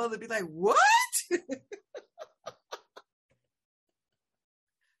stories. My mother would be like, what?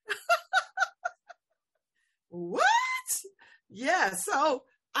 What? Yeah. So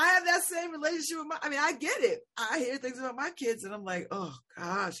I have that same relationship with I get it. I hear things about my kids and I'm like, oh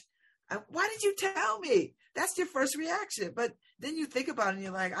gosh, why did you tell me? That's your first reaction. But then you think about it and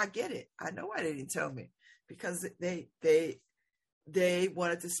you're like, I get it. I know why they didn't tell me, because they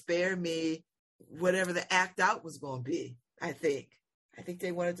wanted to spare me whatever the act out was going to be. I think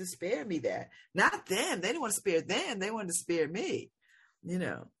they wanted to spare me that. Not them. They didn't want to spare them. They wanted to spare me,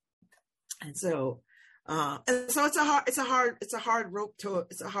 And so, it's a hard rope to,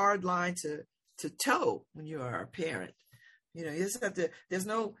 it's a hard line to toe when you are a parent. You just have to,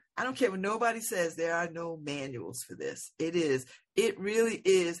 I don't care what nobody says, there are no manuals for this. It really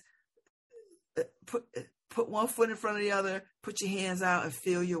is, put one foot in front of the other, put your hands out and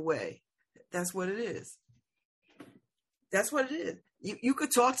feel your way. That's what it is. That's what it is. You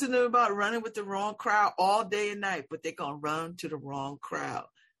could talk to them about running with the wrong crowd all day and night, but they're going to run to the wrong crowd.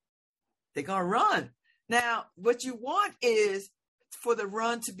 They're going to run. Now, what you want is for the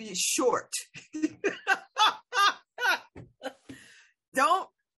run to be short.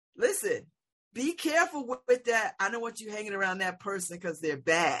 Be careful with that. I don't want you hanging around that person because they're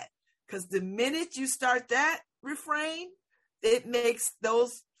bad. Because the minute you start that refrain, it makes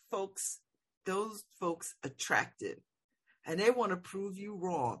those folks attractive. And they want to prove you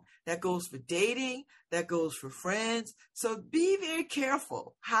wrong. That goes for dating. That goes for friends. So be very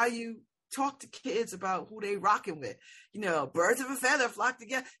careful how you talk to kids about who they rocking with. Birds of a feather flock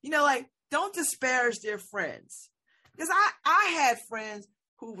together. Don't disparage their friends. Because I had friends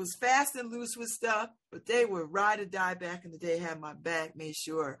who was fast and loose with stuff, but they were ride or die back in the day, had my back, made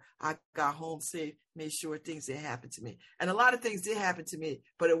sure I got home safe, made sure things didn't happen to me. And a lot of things did happen to me,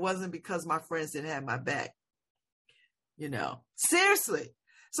 but it wasn't because my friends didn't have my back. Seriously.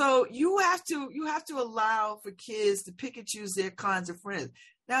 So you have to allow for kids to pick and choose their kinds of friends.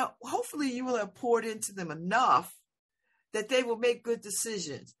 Now, hopefully you will have poured into them enough that they will make good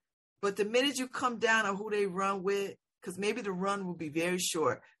decisions. But the minute you come down on who they run with, because maybe the run will be very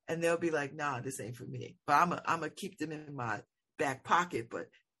short and they'll be like, nah, this ain't for me. But I'm going to keep them in my back pocket, but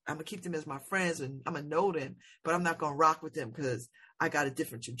I'm going to keep them as my friends and I'm going to know them, but I'm not going to rock with them because I got a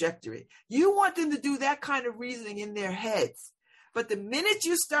different trajectory. You want them to do that kind of reasoning in their heads. But the minute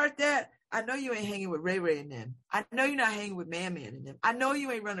you start that, I know you ain't hanging with Ray Ray and them. I know you're not hanging with Man Man and them. I know you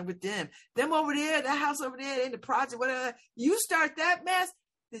ain't running with them. Them over there, that house over there, in the project, whatever. You start that mess,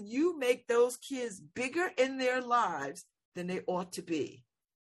 then you make those kids bigger in their lives than they ought to be.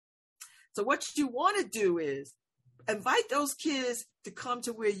 So what you want to do is invite those kids to come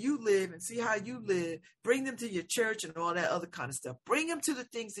to where you live and see how you live. Bring them to your church and all that other kind of stuff. Bring them to the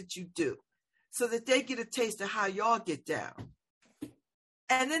things that you do so that they get a taste of how y'all get down.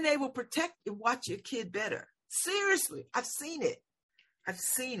 And then they will protect and watch your kid better. Seriously, I've seen it.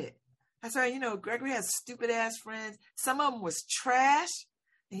 That's why, Gregory has stupid ass friends. Some of them was trash.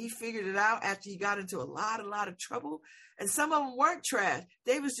 And he figured it out after he got into a lot of trouble. And some of them weren't trash.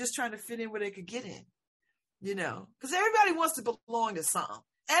 They was just trying to fit in where they could get in, because everybody wants to belong to something.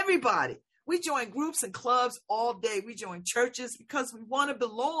 Everybody. We join groups and clubs all day. We join churches because we want to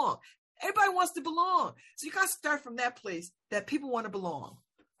belong. Everybody wants to belong. So you got to start from that place that people want to belong.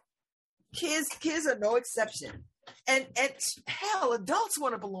 Kids are no exception. And hell, adults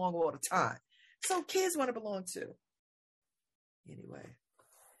want to belong all the time. So kids want to belong too. Anyway.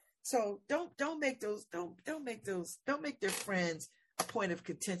 So don't make their friends a point of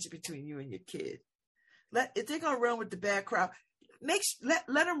contention between you and your kid. If they're gonna run with the bad crowd, let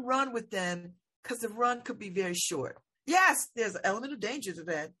them run with them, because the run could be very short. Yes, there's an element of danger to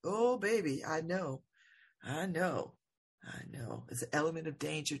that. Oh baby, I know. There's an element of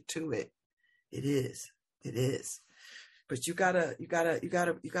danger to it. It is. But you gotta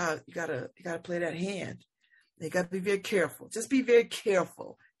play that hand. You gotta be very careful. Just be very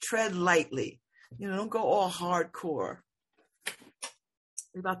careful. Tread lightly. Don't go all hardcore.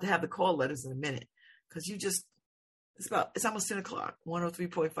 We're about to have the call letters in a minute, because it's almost 10 o'clock.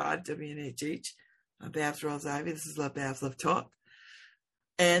 103.5 WNHH. I'm Babs Rawls-Ivy. This is Love Babs Love Talk.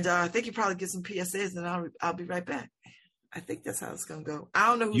 And I think you probably get some PSAs and I'll be right back. I think that's how it's going to go. I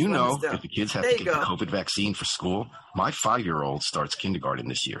don't know who's running stuff. If the kids have to get the COVID vaccine for school, my 5-year-old starts kindergarten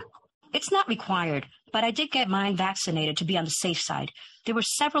this year. It's not required, but I did get mine vaccinated to be on the safe side. There were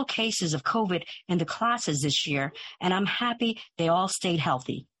several cases of COVID in the classes this year, and I'm happy they all stayed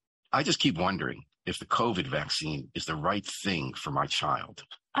healthy. I just keep wondering if the COVID vaccine is the right thing for my child.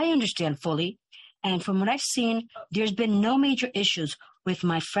 I understand fully. And from what I've seen, there's been no major issues with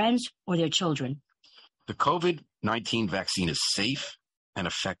my friends or their children. The COVID-19 vaccine is safe and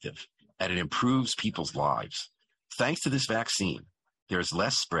effective, and it improves people's lives. Thanks to this vaccine, there is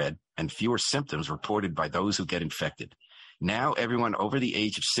less spread and fewer symptoms reported by those who get infected. Now everyone over the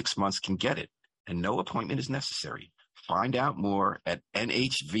age of 6 months can get it, and no appointment is necessary. Find out more at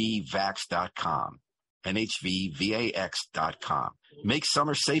nhvvax.com, nhvvax.com. Make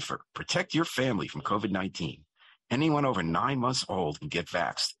summer safer. Protect your family from COVID-19. Anyone over 9 months old can get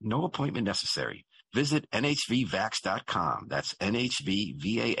vaxxed. No appointment necessary. Visit nhvvax.com. That's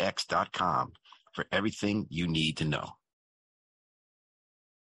nhvvax.com for everything you need to know.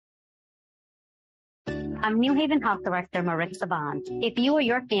 I'm New Haven Health Director Maritza Bond. If you or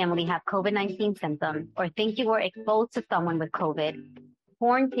your family have COVID-19 symptoms or think you were exposed to someone with COVID,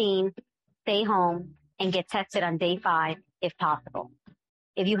 quarantine, stay home, and get tested on day 5 if possible.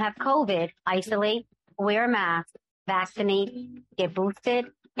 If you have COVID, isolate, wear a mask, vaccinate, get boosted,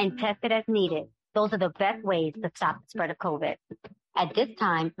 and test it as needed. Those are the best ways to stop the spread of COVID. At this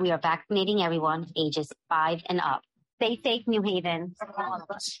time, we are vaccinating everyone ages 5 and up. Stay safe, New Haven.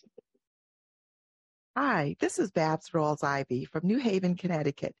 Hi, this is Babs Rawls-Ivy from New Haven,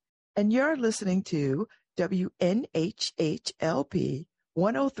 Connecticut, and you're listening to WNHHLP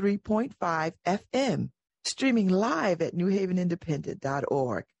 103.5 FM, streaming live at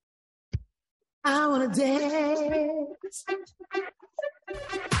newhavenindependent.org. I want to dance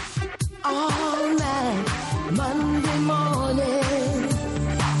all night, Monday morning,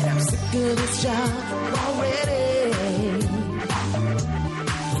 and I'm sick of this job already.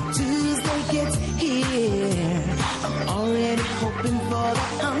 When Tuesday gets here, I'm already hoping for the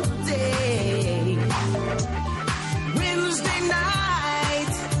hump day. Wednesday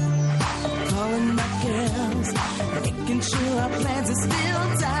night, I'm calling my girls, making sure our plans are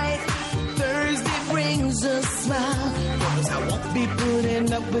still tight. Thursday brings a smile, cause I won't be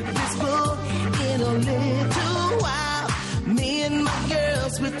putting up with this bull in a little while. Me and my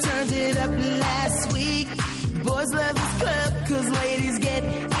girls, we turned it up last week. Boys love this club cause ladies get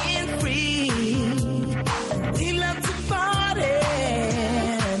in free. We love to party,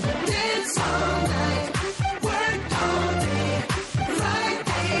 dance all night, work all day.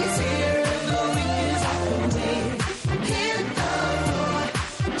 Friday's here, the week is out the way. Hit the floor,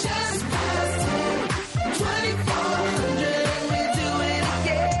 just past 10, 2400, and we do it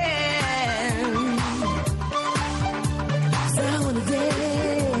again. 'Cause I wanna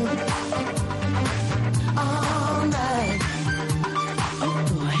dance all night. Oh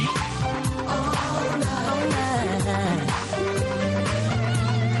boy, all night.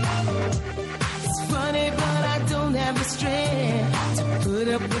 It's funny, but I don't have the strength to put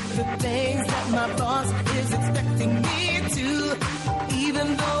up with the things that my boss is expecting me to.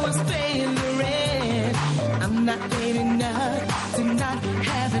 Even though I'm paying the rent, I'm not paid enough to not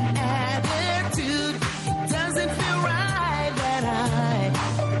have an attitude. It doesn't feel right that I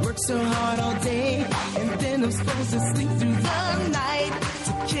work so hard all day and then I'm supposed to sleep through the night.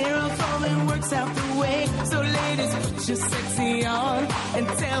 Take care of home and works out the way. So ladies, put your sexy on and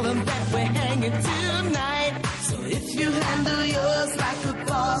tell them that we're hanging tonight. So if you handle yours like a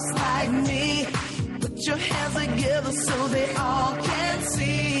boss like me, put your hands together so they all can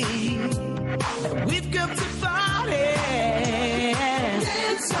see that we've come to party.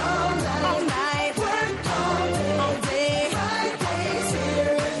 Dance all night, work all day. Friday's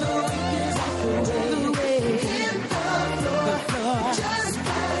here and the week is out the way. Hit the floor, just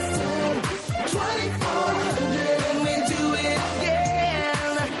past 10, 2400, and we do it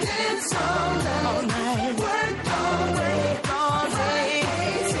again. Dance all night, work all day.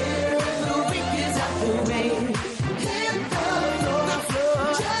 Friday's here and the week is out the way. Hit the floor,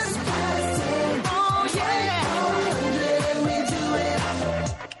 just past 10, oh yeah. And we do it,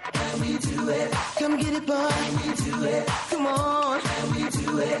 and we do it. Come get it, boy. And we do it. Come on. And we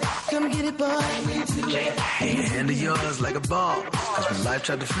do it. Come get it, boy. And we do it. Hey, handle yours like a ball. Cause when life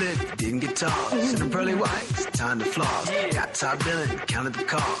tried to flip, you didn't get tossed. In the pearly whites, time to floss. Got top billing, counted the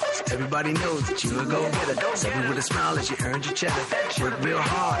cost. Everybody knows that you a go-getter. Second with a smile as you earned your cheddar. Work real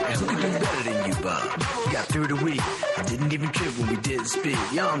hard, and who could do better than you, bub? Got through the week, I didn't even trip when we did speak.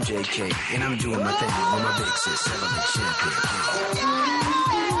 Yo, I'm JK, and I'm doing my thing with my big sis, selling champagne.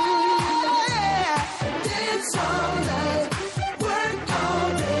 Dance all night, work all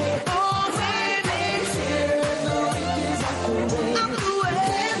day. All Friday's here and the week is out the way.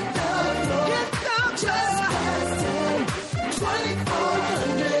 Hit the floor, just past 10,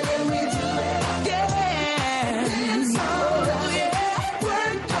 2400, and we do it again. Dance all night,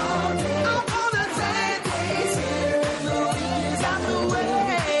 work all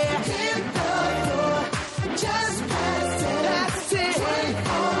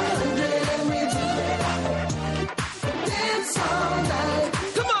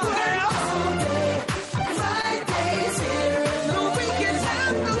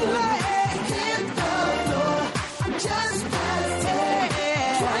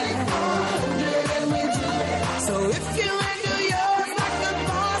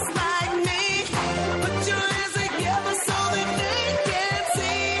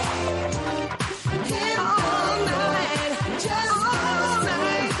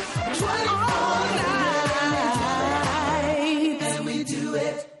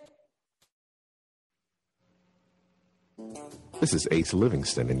This is Ace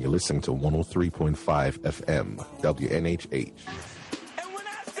Livingston, and you're listening to 103.5 FM, WNHH.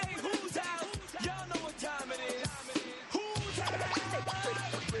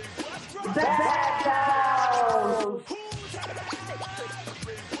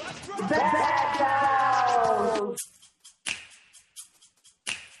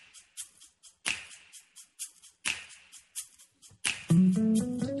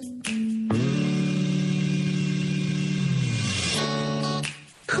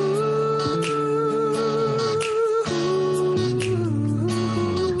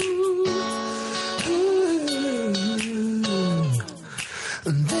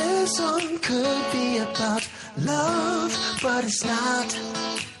 This song could be about love, but it's not.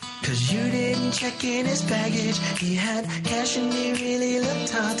 Cause you didn't check in his baggage. He had cash and he really looked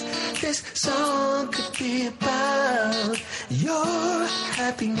hot. This song could be about your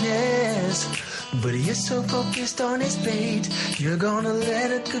happiness, but you're so focused on his bait, you're gonna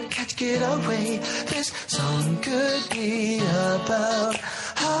let a good catch get away. This song could be about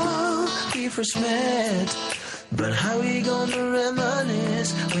how we first met, but how we gonna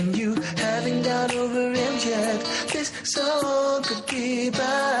reminisce when you haven't got over him yet. This song could be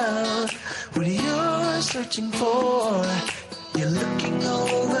about what you're searching for. You're looking all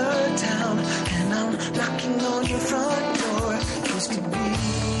over town, and I'm knocking on your front door. This could be,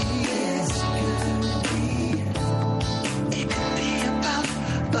 this could be, it could be about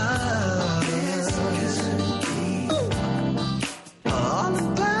love. This could be all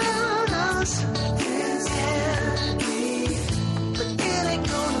about us.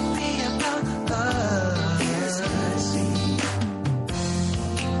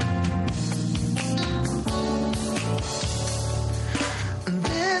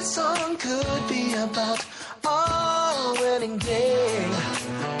 Song could be about our wedding day,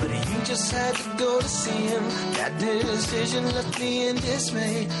 but you just had to go to see him. That decision left me in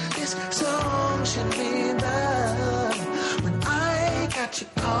dismay. This song should be about when I got your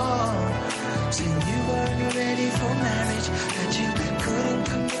call saying you weren't ready for marriage, that you couldn't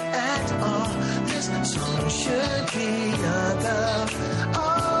commit at all. This song should be about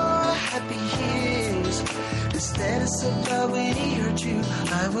our happy years. Instead of about when he hurt you,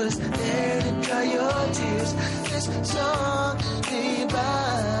 I was there to dry your tears. This song be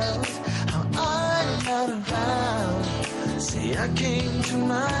about how I'm not around. See, I came to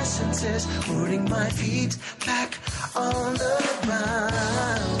my senses, putting my feet back on the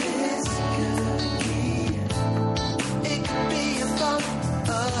ground. This could be, it could be about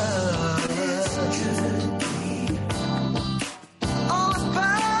us. This could be all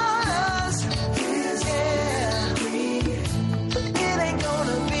about us.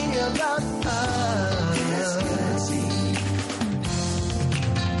 About us.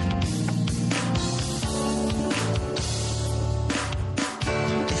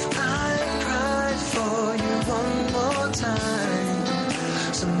 If I cried for you one more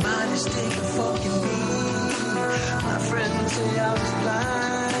time, somebody's taking fucking me. My friends say I was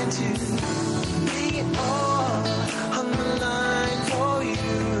blind to be all on the line for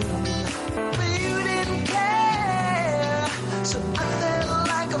you, but you didn't care, so I felt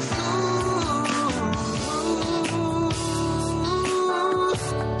like a fool.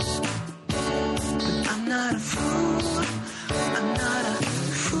 But I'm not a fool. I'm not a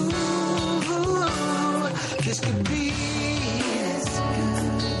fool. This could be. This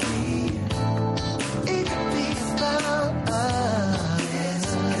could be. It could be about us.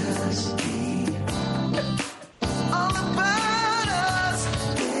 This could be all about us.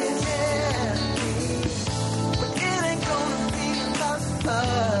 Yeah. But it ain't gonna be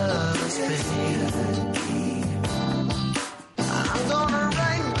about us, baby. I'm gonna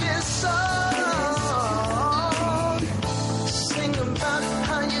write this song, sing about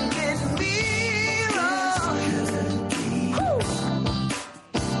how you did me wrong.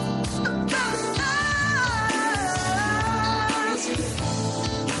 About us,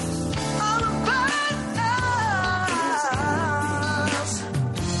 all about us.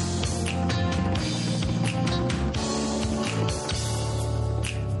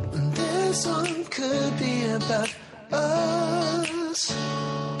 This song could be about us,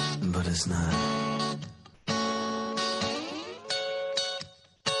 but it's not.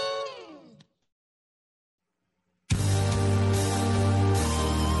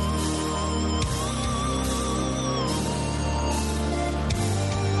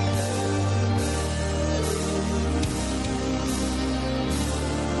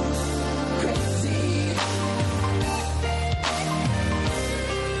 Crazy.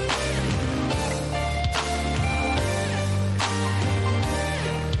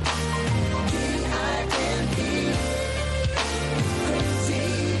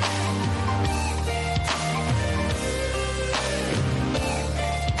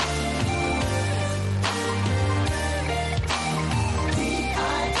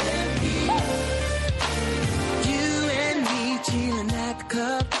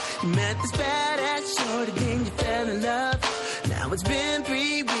 cup. You met this badass shorty, then you fell in love. Now it's been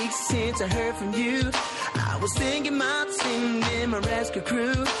 3 weeks since I heard from you. I was thinking about sending my rescue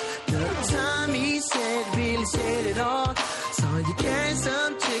crew. The time he said, really said it all. Saw you carrying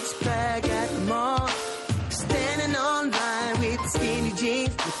some chick's flag at the mall. Standing online with the skinny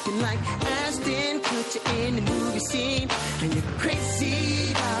jeans, looking like Ashton Kutcher in the movie scene. And you're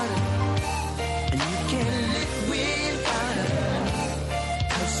crazy about her, and you can't live without her,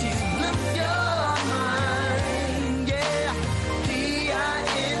 'cause she's blew your mind, yeah.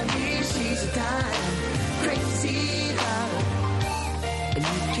 D-I-M-E, she's a dime, crazy about her, and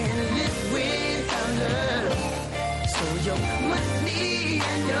you can't live without her. So your money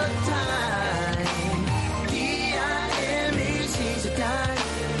and your time, D-I-M-E, she's a dime.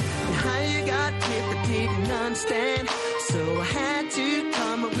 And how you got hit but didn't understand, so I had to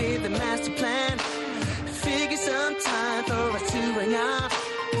come up with a master plan. Figure some time for us to hang out,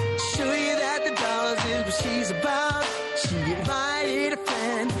 show you that the dollars is what she's about. She invited a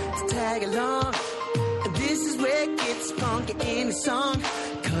friend to tag along, and this is where it gets funky in the song.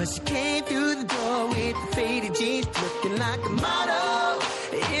 'Cause she came through the door with the faded jeans, looking like a model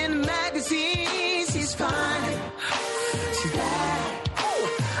in a magazine. She's fine, she's bad.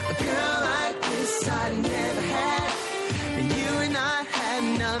 A girl like this I never had. And you and I had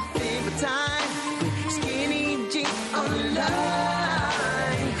nothing but time, with skinny jeans on the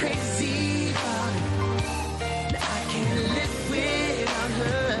line. Crazy about her, now I can't live without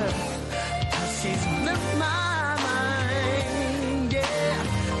her, 'cause she's blew my mind, yeah.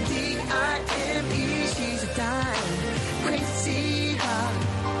 D-I-M-E, she's a dime, crazy about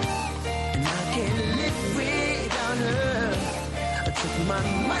her, and I can't live without her. I took my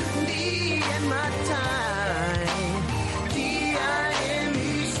money and my time. D-I-M-E,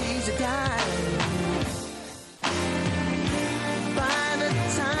 she's a dime. By the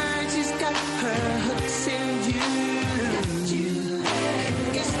time she's got her hooks in you,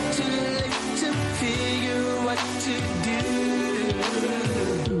 it's too late to figure what to do.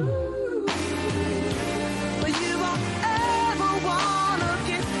 But you won't ever wanna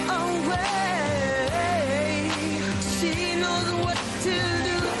get away. She knows what to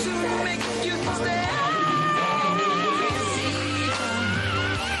do to make you stay. Crazy,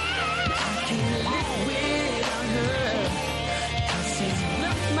 I can't live without her, 'cause she's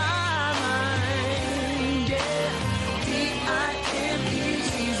blew my mind, yeah. D-I-M-E,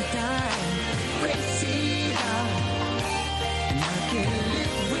 she's a dime, crazy about her, and I can't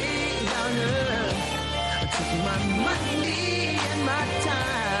live without her. I took my money and my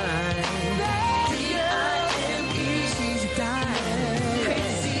time. D-I-M-E, she's a dime,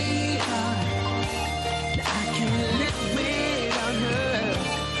 crazy about her, and I can't live without her,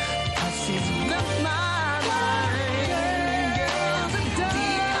 'cause she's blew my mind, yeah.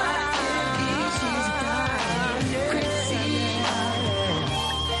 D-I-M-E, she's a dime, crazy about her,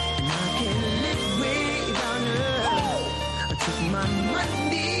 and I can't live without her. I took my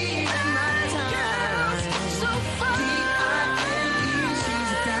money and my time. D-I-M-E,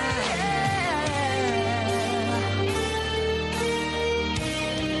 she's a dime.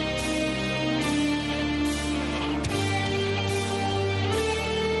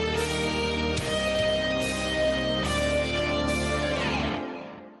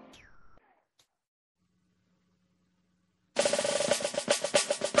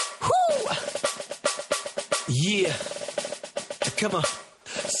 Yeah, come on.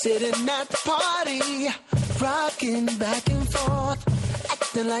 Sitting at the party, rocking back and forth,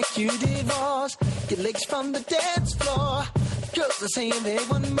 acting like you divorced. Your legs from the dance floor, girls are saying they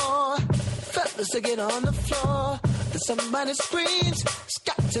want more. Fellas are get on the floor, then somebody screams. It's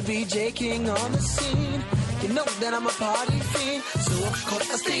got to be J King on the scene. You know that I'm a party fiend, so of course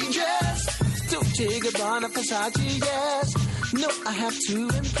I stay dressed. Dolce & Gabbana, Versace, yes. No, I have to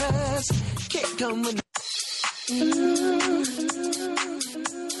impress. Can't come with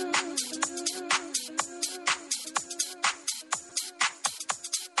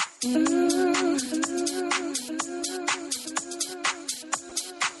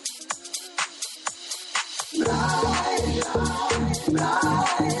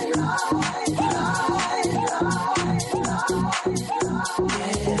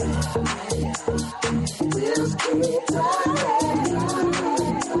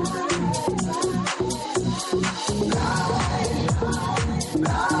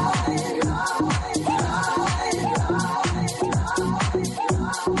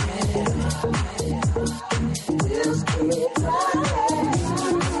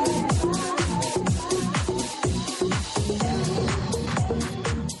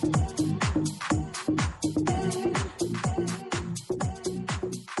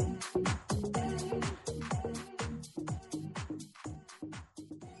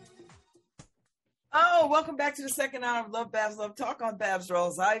Hello, welcome back to the second hour of Love Babs Love Talk on Babs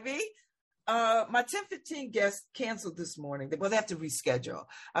Rolls Ivy. My 10:15 guest canceled this morning. Well, they have to reschedule.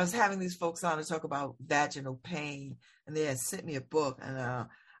 I was having these folks on to talk about vaginal pain, and they had sent me a book, and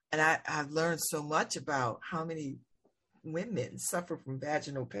I've learned so much about how many women suffer from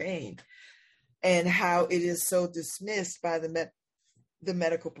vaginal pain and how it is so dismissed by the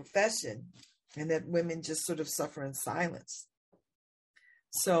medical profession, and that women just sort of suffer in silence.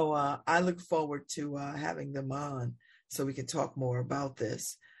 So I look forward to having them on so we can talk more about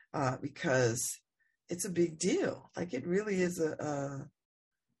this because it's a big deal. Like, it really is a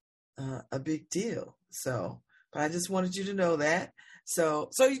big deal. So, but I just wanted you to know that. So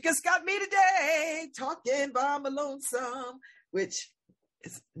you just got me today talking by my lonesome, which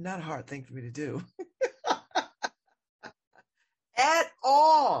is not a hard thing for me to do at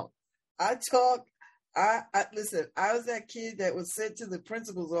all. I listen, I was that kid that was sent to the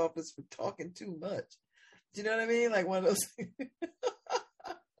principal's office for talking too much. Do you know what I mean? Like one of those.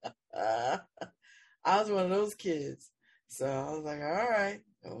 I was one of those kids. So I was like, all right,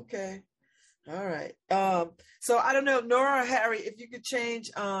 okay. All right. So I don't know, Nora or Harry, if you could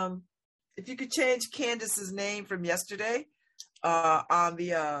change Candace's name from yesterday, on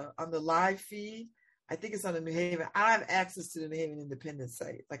the live feed. I think it's on the New Haven. I have access to the New Haven Independent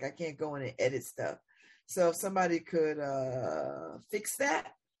site. Like, I can't go in and edit stuff. So if somebody could fix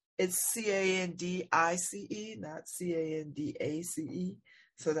that, it's Candice, not Candace.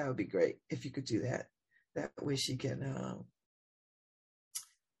 So that would be great if you could do that. That way she can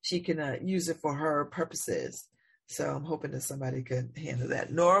use it for her purposes. So I'm hoping that somebody could handle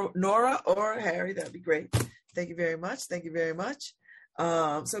that. Nora or Harry, that'd be great. Thank you very much. Thank you very much.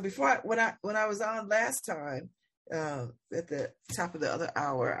 So before when I was on last time, at the top of the other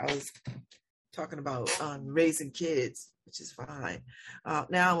hour, I was talking about raising kids, which is fine. Now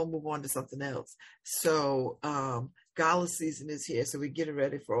I'm gonna move on to something else. So gala season is here, so we're getting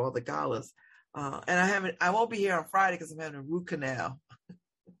ready for all the galas. And I won't be here on Friday because I'm having a root canal.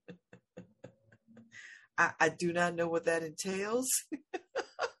 I do not know what that entails,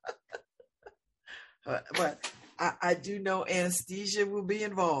 but I do know anesthesia will be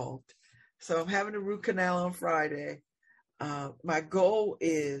involved. So I'm having a root canal on Friday. My goal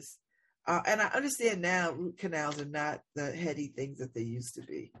is, and I understand now root canals are not the heady things that they used to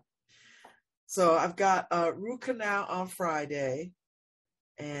be. So I've got a root canal on Friday,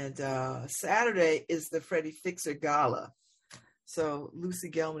 and Saturday is the Freddie Fixer Gala. So Lucy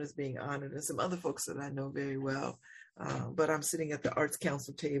Gelman is being honored, and some other folks that I know very well. But I'm sitting at the Arts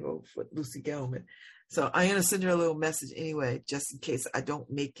Council table for Lucy Gelman. So I'm going to send her a little message anyway, just in case I don't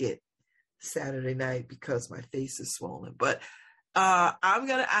make it Saturday night because my face is swollen. But I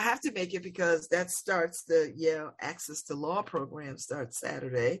have to make it because that starts the Yale Access to Law program starts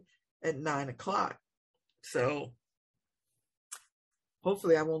Saturday at 9:00. So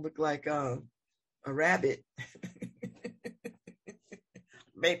hopefully I won't look like a rabbit.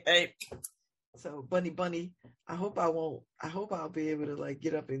 Babe. So bunny, I hope I'll be able to like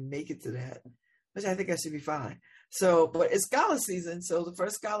get up and make it to that, which I think I should be fine. So, but it's gala season. So the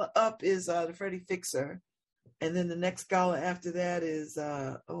first gala up is the Freddie Fixer. And then the next gala after that is,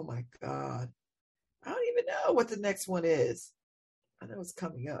 oh my God, I don't even know what the next one is. I know it's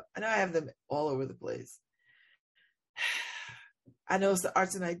coming up. I know I have them all over the place. I know it's the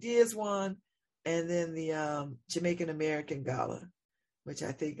Arts and Ideas one, and then the Jamaican American Gala, which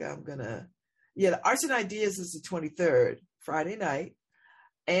I think I'm gonna, the Arts and Ideas is the 23rd, Friday night,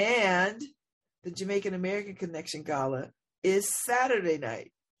 and the Jamaican American Connection Gala is Saturday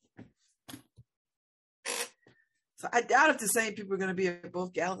night. So I doubt if the same people are going to be at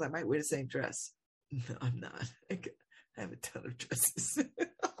both galas. I might wear the same dress. No, I'm not. I have a ton of dresses.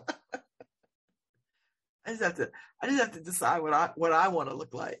 I just have to decide what I want to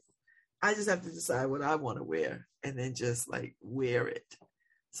look like. I just have to decide what I want to wear and then just like wear it.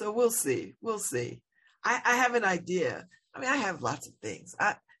 So we'll see. We'll see. I have an idea. I mean, I have lots of things.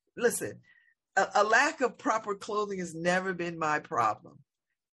 Listen, a lack of proper clothing has never been my problem,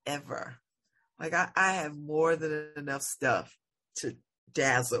 ever. Like I have more than enough stuff to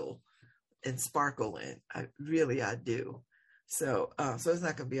dazzle and sparkle in. I do. So it's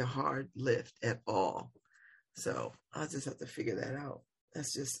not going to be a hard lift at all. So I'll just have to figure that out.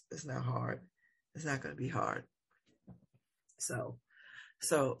 It's not hard. It's not going to be hard. So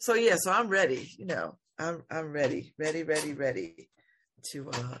I'm ready. I'm ready to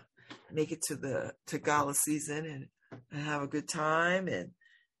make it to gala season and have a good time. And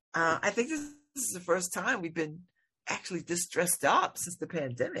I think this is the first time we've been actually this dressed up since the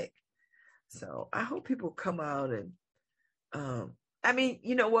pandemic. So I hope people come out and I mean,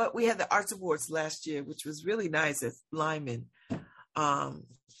 you know what? We had the Arts Awards last year, which was really nice at Lyman.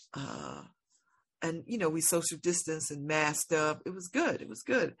 And, you know, we social distanced and masked up. It was good. It was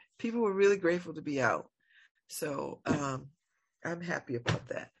good. People were really grateful to be out. So I'm happy about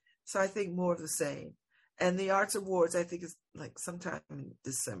that. So I think more of the same. And the Arts Awards, I think, is like sometime in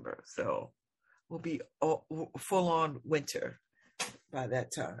December. So we'll be full on winter by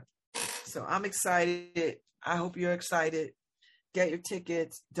that time. So I'm excited. I hope you're excited. Get your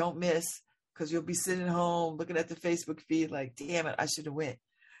tickets. Don't miss, because you'll be sitting home looking at the Facebook feed like, damn it, I should have went.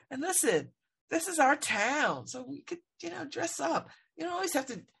 And listen, this is our town, so we could, you know, dress up. You don't always have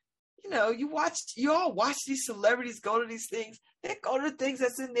to, you know, you all watch these celebrities go to these things. They go to the things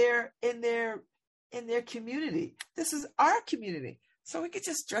that's in their community. This is our community. So we could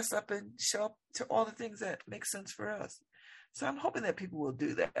just dress up and show up to all the things that make sense for us. So I'm hoping that people will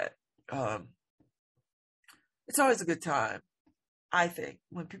do that. It's always a good time, I think,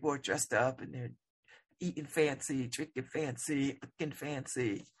 when people are dressed up and they're eating fancy, drinking fancy, looking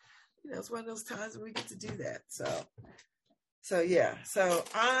fancy. You know, it's one of those times when we get to do that. So yeah. So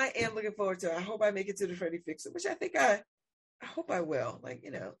I am looking forward to it. I hope I make it to the Freddie Fix-It, which I think I hope I will. Like,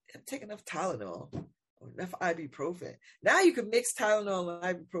 you know, take enough Tylenol or enough ibuprofen. Now you can mix Tylenol and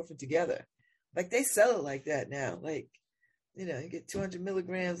ibuprofen together. Like, they sell it like that now. Like, you know, you get 200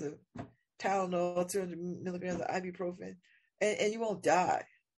 milligrams of Tylenol, 200 milligrams of ibuprofen, and you won't die,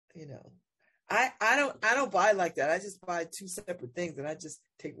 you know. I don't buy like that. I just buy two separate things, and I just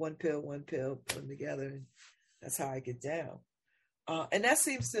take one pill, put them together, and that's how I get down. And that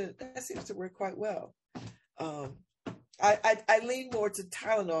seems to work quite well. I lean more to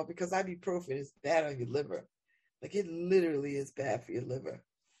Tylenol because ibuprofen is bad on your liver. Like, it literally is bad for your liver,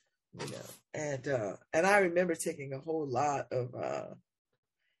 you know. And I remember taking a whole lot of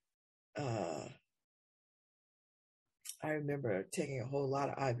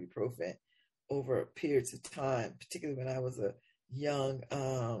ibuprofen over periods of time, particularly when I was a young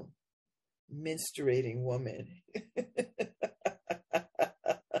menstruating woman.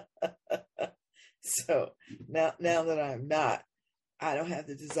 So now that I'm not, I don't have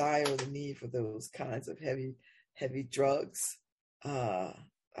the desire or the need for those kinds of heavy drugs. I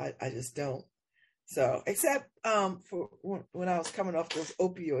just don't. So, except for when I was coming off those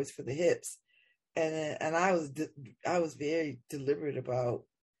opioids for the hips, and I was very deliberate about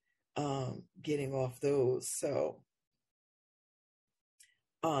getting off those. So,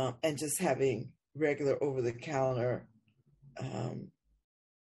 and just having regular over the counter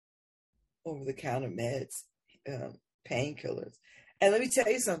meds, painkillers. And let me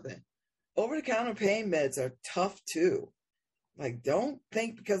tell you something, over the counter pain meds are tough too. Like, don't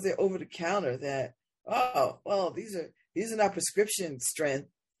think because they're over the counter that, oh, well, these are not prescription strength.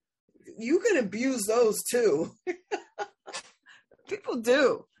 You can abuse those too. People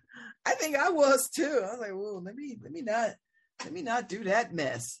do. I think I was too. I was like, well, let me not do that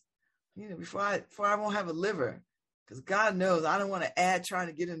mess, you know, before I won't have a liver, because God knows I don't want to add trying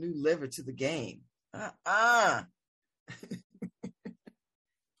to get a new liver to the game.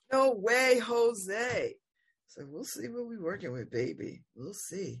 No way, Jose. So we'll see what we're working with, baby. We'll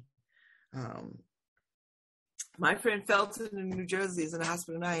see. My friend Felton in New Jersey is in the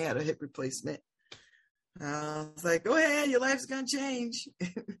hospital and I had a hip replacement. I was like, go ahead, your life's going to change.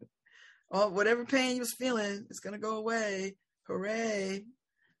 Oh, whatever pain you was feeling, it's going to go away. Hooray.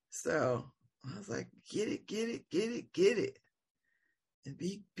 So I was like, get it. And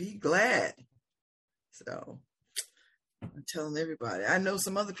be glad. So I'm telling everybody. I know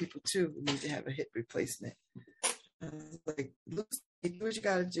some other people too who need to have a hip replacement. I was like, look, do what you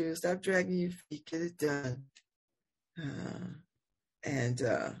got to do. Stop dragging your feet. Get it done. And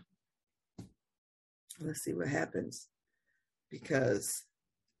let's see what happens, because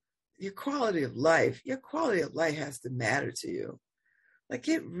your quality of life has to matter to you. Like,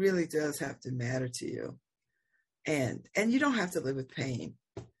 it really does have to matter to you. And you don't have to live with pain.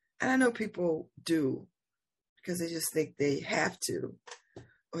 And I know people do, because they just think they have to,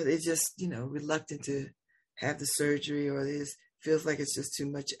 or they just, you know, reluctant to have the surgery, or they just feels like it's just too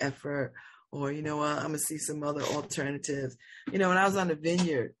much effort, or, you know what, I'm gonna see some other alternatives. You know, when I was on the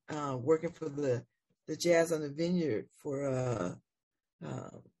Vineyard, working for the Jazz on the Vineyard for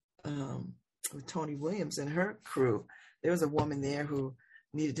with Tony Williams and her crew, there was a woman there who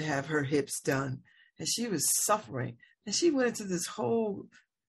needed to have her hips done, and she was suffering, and she went into this whole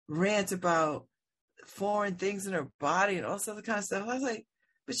rant about foreign things in her body and all this other kind of stuff. I was like,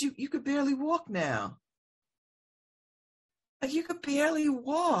 but you could barely walk now. Like, you could barely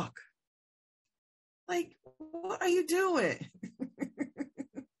walk. Like, what are you doing?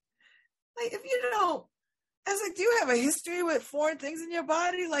 Like, if you don't I was like, do you have a history with foreign things in your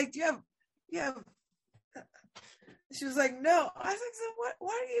body? Like, do you have, she was like, no. I was like, so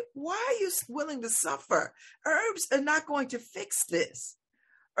why are you willing to suffer? Herbs are not going to fix this.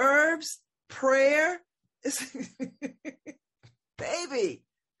 Herbs, prayer, baby,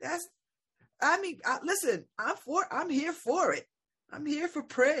 listen, I'm here for it. I'm here for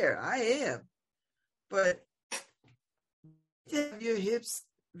prayer. I am. But your hips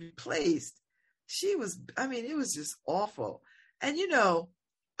replaced. It was just awful. And I'm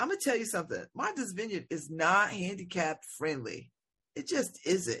going to tell you something. Martha's Vineyard is not handicap friendly. It just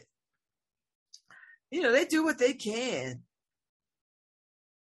isn't. They do what they can.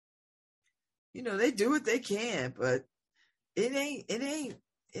 They do what they can, but it ain't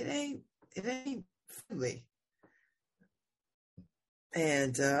friendly.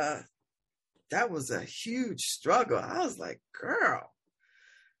 And that was a huge struggle. I was like, girl,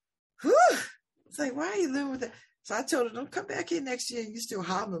 whew. It's like, why are you living with that? So I told her, don't come back here next year and you're still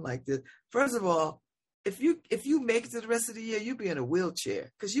hobbling like this. First of all, if you make it to the rest of the year, you'll be in a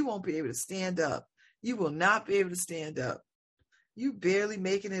wheelchair because you won't be able to stand up. You will not be able to stand up. You barely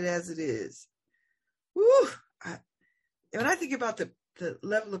making it as it is. Woo! When I think about the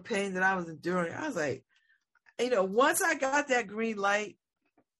level of pain that I was enduring, I was like, once I got that green light,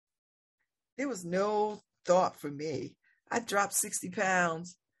 there was no thought for me. I dropped 60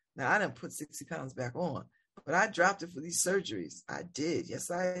 pounds. Now, I didn't put 60 pounds back on, but I dropped it for these surgeries. I did.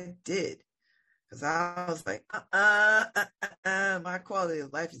 Yes, I did. Because I was like, my quality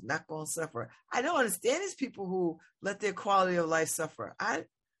of life is not going to suffer. I don't understand these people who let their quality of life suffer. I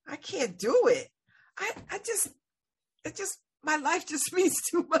can't do it. My life just means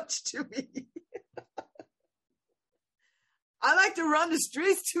too much to me. I like to run the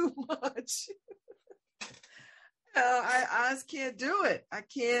streets too much. I just can't do it. I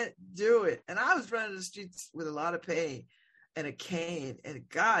can't do it. And I was running the streets with a lot of pain and a cane, and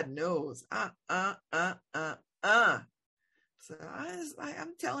God knows, So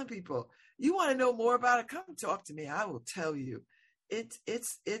I'm telling people, you want to know more about it? Come talk to me. I will tell you. It's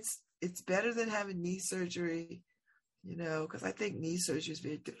better than having knee surgery, because I think knee surgery is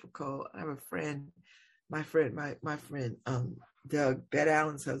very difficult. I have a friend, my friend, Doug, Bet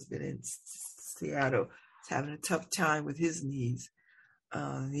Allen's husband in Seattle, is having a tough time with his knees.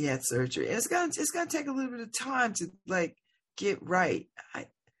 He had surgery, and it's gonna take a little bit of time to get right.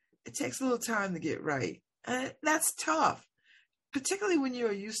 It takes a little time to get right, and that's tough, particularly when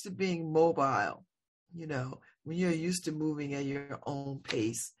you're used to being mobile. When you're used to moving at your own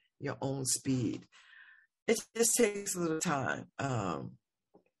pace, your own speed. It just takes a little time.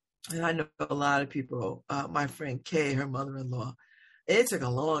 And I know a lot of people, my friend Kay, her mother-in-law, it took a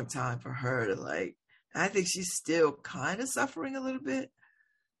long time for her to I think she's still kind of suffering a little bit,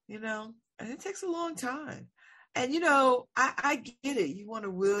 and it takes a long time. And, I get it. You want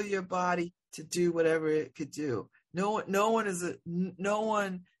to will your body to do whatever it could do. No one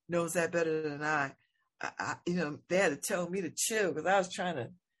knows that better than I. They had to tell me to chill because I was trying to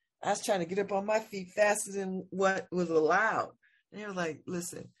get up on my feet faster than what was allowed. And they were like,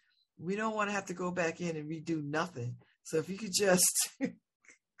 listen, we don't want to have to go back in and redo nothing. So if you could just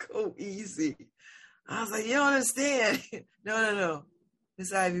go easy. I was like, you don't understand. No.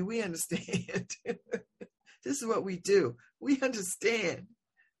 Miss Ivy, we understand. This is what we do. We understand.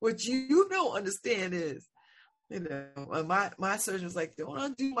 What you don't understand is, my surgeon was like, don't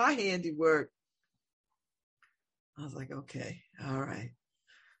undo my handiwork. I was like, okay, all right.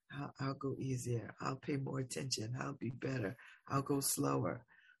 I'll go easier. I'll pay more attention. I'll be better. I'll go slower.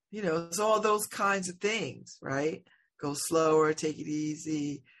 It's all those kinds of things, right? Go slower, take it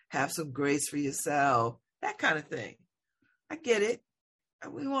easy, have some grace for yourself, that kind of thing. I get it.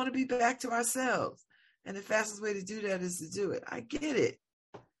 We want to be back to ourselves. And the fastest way to do that is to do it. I get it.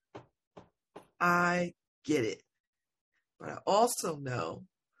 But I also know,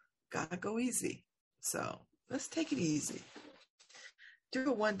 gotta go easy. So let's take it easy.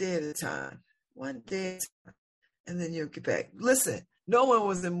 Do it one day at a time. One day at a time. And then you'll get back. Listen, no one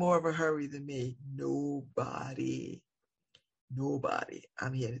was in more of a hurry than me. Nobody.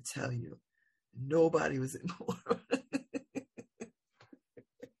 I'm here to tell you. Nobody was in more.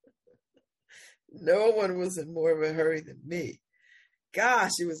 No one was in more of a hurry than me.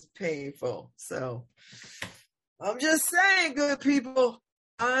 Gosh, it was painful. So I'm just saying, good people.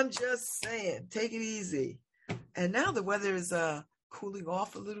 I'm just saying, take it easy. And now the weather is cooling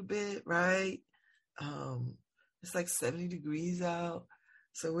off a little bit, right? It's like 70 degrees out.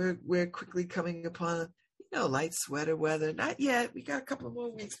 So we're quickly coming upon, light sweater weather. Not yet. We got a couple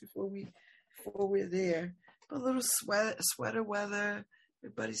more weeks before we're there. But a little sweater weather.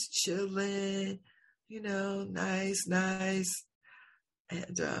 Everybody's chilling. nice,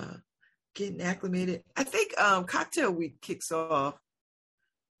 and getting acclimated. I think Cocktail Week kicks off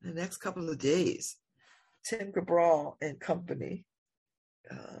the next couple of days. Tim Cabral and company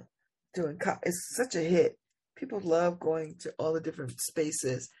doing it's such a hit. People love going to all the different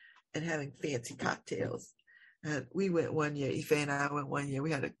spaces and having fancy cocktails. And we went one year. Ife and I went one year.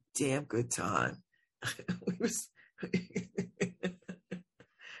 We had a damn good time. We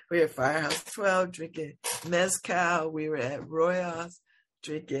were at Firehouse 12 drinking mezcal. We were at Royals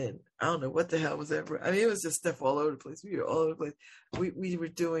drinking, I don't know what the hell was that. I mean, it was just stuff all over the place. We were all over the place. We were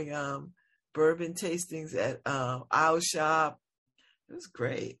doing bourbon tastings at Owl Shop. It was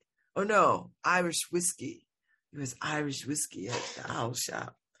great. Oh no, Irish whiskey. It was Irish whiskey at the Owl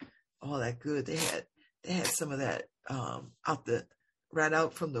Shop. All that good. They had some of that right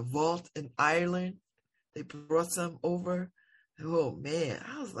out from the vault in Ireland. They brought some over. Oh man,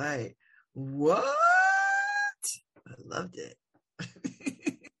 I was like, what? I loved it.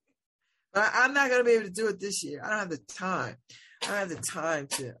 But I'm not going to be able to do it this year. I don't have the time. I don't have the time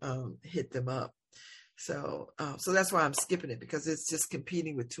to hit them up. So that's why I'm skipping it, because it's just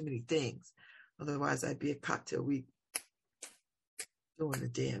competing with too many things. Otherwise, I'd be at Cocktail Week doing the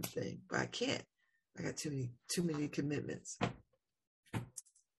damn thing. But I can't. I got too many commitments.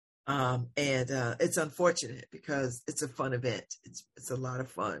 And it's unfortunate because it's a fun event. It's a lot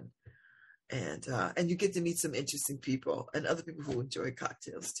of fun. And you get to meet some interesting people and other people who enjoy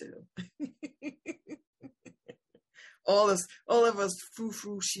cocktails too. all of us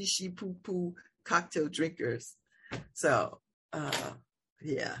foo shishi poo poo cocktail drinkers. So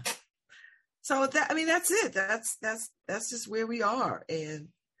yeah. So that's it. That's just where we are. And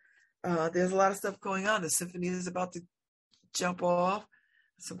there's a lot of stuff going on. The symphony is about to jump off.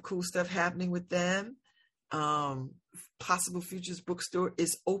 Some cool stuff happening with them. Possible Futures Bookstore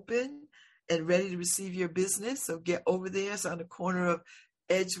is open and ready to receive your business. So get over there. It's on the corner of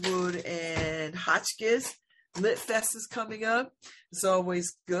Edgewood and Hotchkiss. Lit Fest is coming up. It's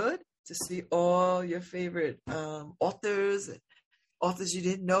always good to see all your favorite authors and authors you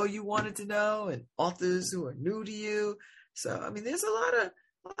didn't know you wanted to know, and authors who are new to you. So there's a lot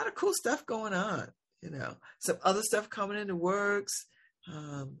of cool stuff going on. Some other stuff coming in the works.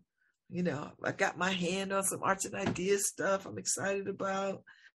 I got my hand on some Arts and Ideas stuff I'm excited about.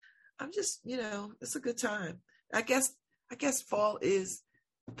 I'm just, it's a good time. I guess fall is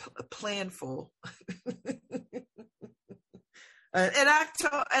planful. and I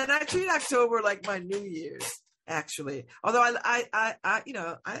treat October like my New Year's, actually. Although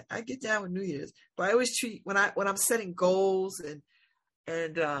I get down with New Year's, but I always treat when I'm setting goals and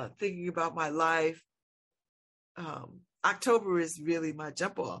thinking about my life, October is really my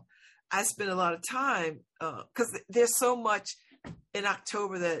jump off. I spend a lot of time because there's so much in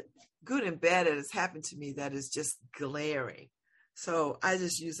October that good and bad that has happened to me that is just glaring. So I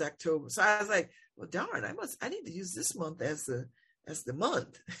just use October. So I was like, well, darn, I need to use this month as the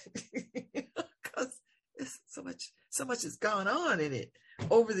month because so much has gone on in it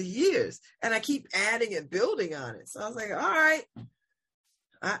over the years, and I keep adding and building on it. So I was like, all right,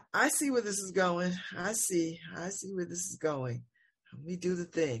 I see where this is going. I see where this is going. Let me do the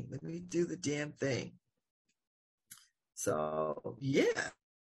thing. Let me do the damn thing. So yeah.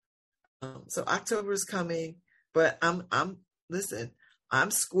 So October is coming, but I'm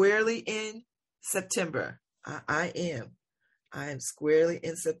squarely in September. I am squarely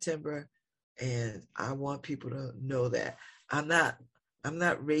in September, and I want people to know that I'm not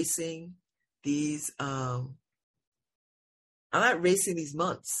racing these I'm not racing these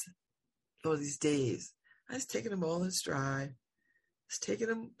months or these days. I'm just taking them all in stride. Just taking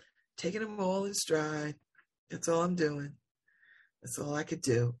them all in stride. That's all I'm doing. That's all I could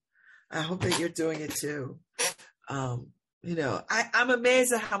do. I hope that you're doing it too. I'm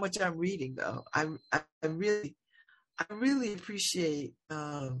amazed at how much I'm reading, though. I really appreciate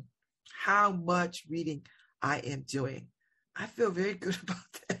how much reading I am doing. I feel very good about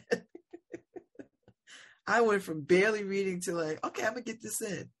that. I went from barely reading to like, okay, I'm gonna get this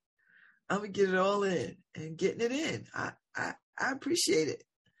in. I'm gonna get it all in, and getting it in. I appreciate it,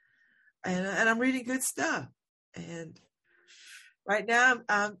 and I'm reading good stuff. And right now,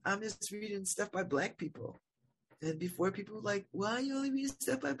 I'm just reading stuff by Black people. And before, people were like, why are you only reading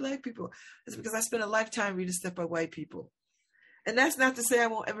stuff by Black people? It's because I spent a lifetime reading stuff by white people. And that's not to say I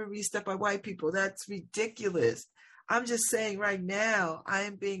won't ever read stuff by white people. That's ridiculous. I'm just saying right now, I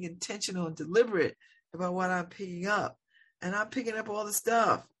am being intentional and deliberate about what I'm picking up. And I'm picking up all the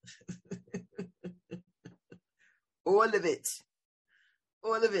stuff. All of it.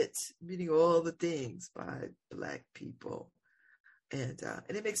 Reading all the things by Black people. And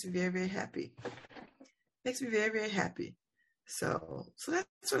it makes me very, very happy. Makes me very, very happy. So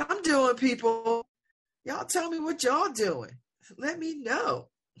that's what I'm doing, people. Y'all tell me what y'all doing. Let me know.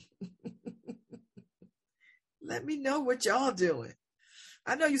 Let me know what y'all doing.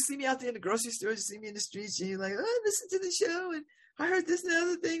 I know you see me out there in the grocery store, you see me in the streets, and you're like, oh, listen to the show, and I heard this and the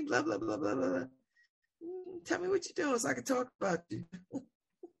other thing, blah, blah, blah, blah, blah. Tell me what you're doing so I can talk about you.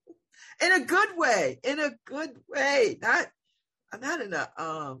 In a good way. In a good way. Not in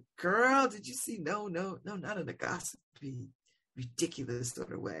a, girl, did you see? No, not in a gossipy, ridiculous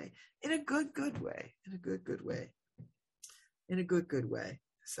sort of way. In a good way. In a good way. In a good way.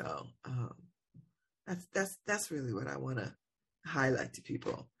 So, that's really what I want to highlight to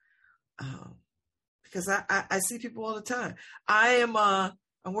people. Because I see people all the time. I'm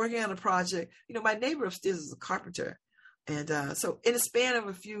working on a project. You know, my neighbor upstairs is a carpenter. And so in the span of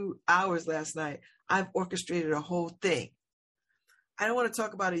a few hours last night, I've orchestrated a whole thing. I don't want to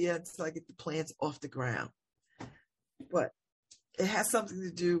talk about it yet until I get the plans off the ground. But it has something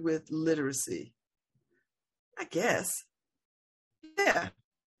to do with literacy. I guess. Yeah.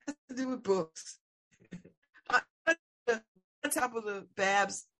 It has to do with books. On top of the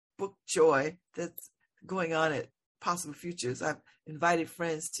Babs book joy that's going on at Possible Futures, I've invited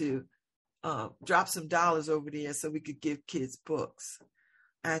friends to drop some dollars over there so we could give kids books.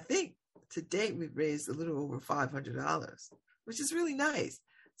 And I think to date we've raised a little over $500, which is really nice.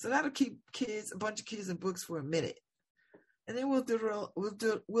 So that'll keep a bunch of kids in books for a minute, and then we'll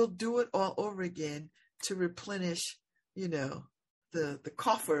do it all over again to replenish, you know, the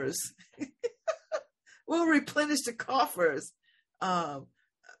coffers. We'll replenish the coffers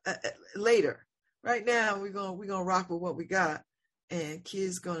later. Right now, we're gonna rock with what we got, and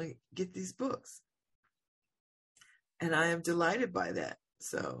kids gonna get these books, and I am delighted by that.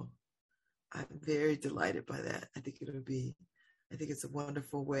 So I'm very delighted by that. I think it's a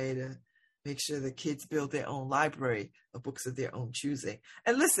wonderful way to make sure that kids build their own library of books of their own choosing.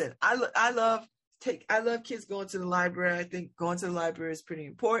 And listen, I love kids going to the library. I think going to the library is pretty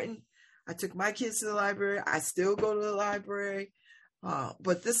important. I took my kids to the library. I still go to the library.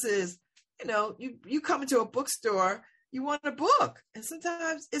 But this is, you know, you come into a bookstore, you want a book. And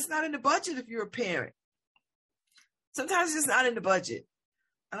sometimes it's not in the budget if you're a parent. Sometimes it's not in the budget.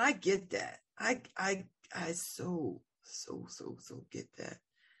 And I get that. I so get that.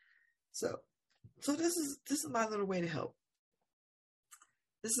 So this is my little way to help.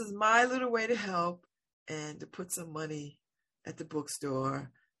 This is my little way to help and to put some money at the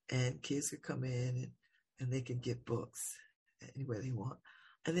bookstore, and kids could come in and they can get books anywhere they want.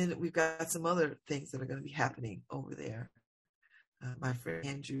 And then we've got some other things that are going to be happening over there. My friend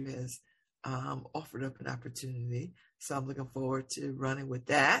Andrew has offered up an opportunity, so I'm looking forward to running with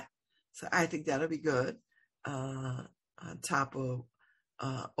that. So I think that'll be good. On top of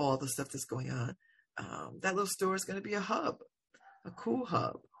all the stuff that's going on, that little store is going to be a hub, a cool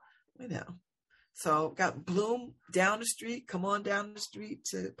hub, you know. So got Bloom down the street. Come on down the street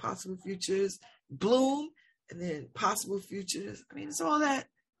to Possible Futures. Bloom, and then Possible Futures. I mean, it's all that.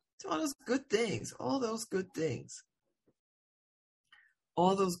 It's all those good things. All those good things.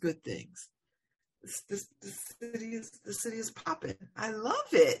 All those good things. The city is popping. I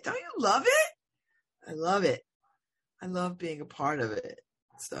love it. Don't you love it? I love it. I love being a part of it.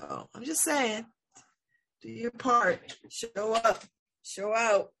 So I'm just saying, do your part. Show up. Show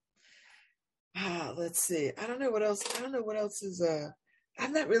out. Let's see. I don't know what else is.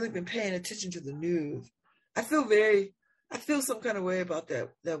 I've not really been paying attention to the news. I feel some kind of way about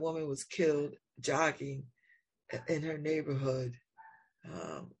that woman was killed jogging in her neighborhood.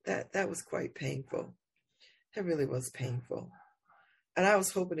 That was quite painful. That really was painful. And I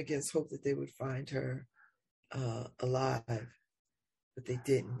was hoping against hope that they would find her alive, but they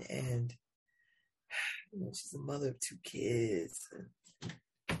didn't. And you know, she's a mother of 2 kids, and,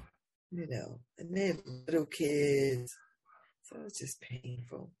 you know, and they have little kids. So it's just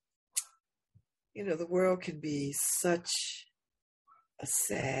painful. You know, the world can be such a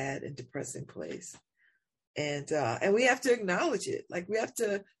sad and depressing place. And we have to acknowledge it. Like we have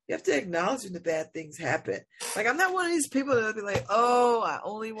to acknowledge when the bad things happen. Like I'm not one of these people that'll be like, oh, I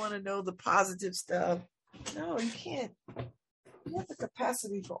only want to know the positive stuff. No, you can't. We have the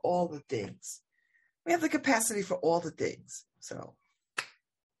capacity for all the things. We have the capacity for all the things. So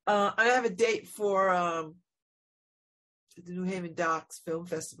I have a date for the New Haven Docs Film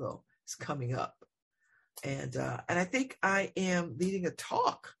Festival. It's coming up. And I think I am leading a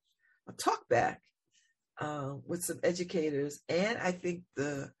talk back with some educators, and I think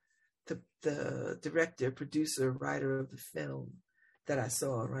the director, producer, writer of the film that I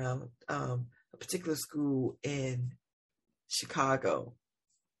saw around a particular school in Chicago.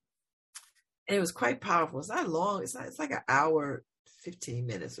 And it was quite powerful. It's not long. It's like an hour, 15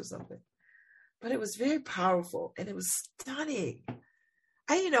 minutes or something. But it was very powerful and it was stunning.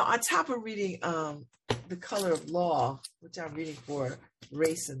 On top of reading The Color of Law, which I'm reading for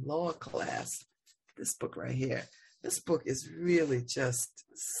race and law class, this book right here, this book is really just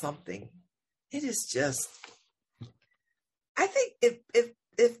something. It is just, I think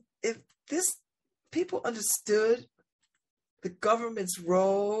if this people understood the government's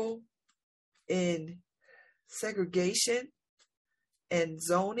role in segregation and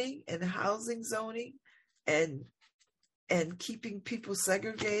zoning and housing zoning and keeping people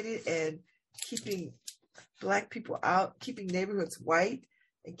segregated and keeping Black people out, keeping neighborhoods white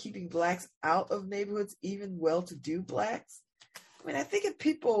and keeping Blacks out of neighborhoods, even well-to-do Blacks. I mean, I think if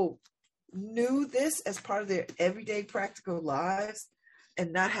people knew this as part of their everyday practical lives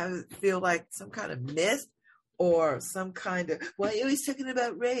and not have it feel like some kind of myth or some kind of, well, you're always talking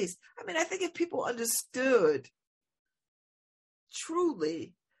about race. I mean, I think if people understood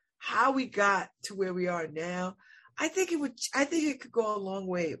truly how we got to where we are now, I think it could go a long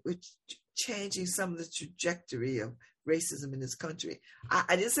way with changing some of the trajectory of racism in this country.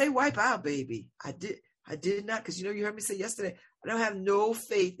 I didn't say wipe out, baby. I did not, because you heard me say yesterday, I don't have no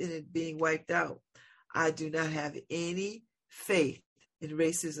faith in it being wiped out. I do not have any faith in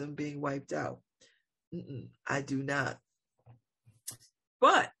racism being wiped out. I do not.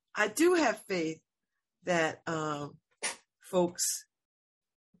 But I do have faith that folks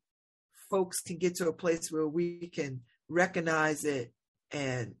can get to a place where we can recognize it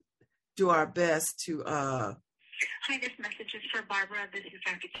and do our best to. Hi, this message is for Barbara. This is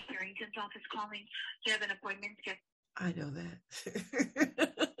Dr. Carrington's office calling. Do you have an appointment? I know that.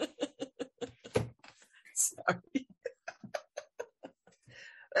 Sorry.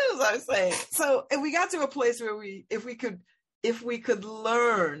 That's what I'm saying. So if we got to a place where if we could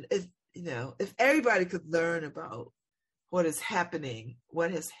learn, if everybody could learn about what is happening,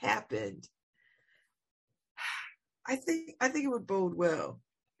 what has happened, I think it would bode well.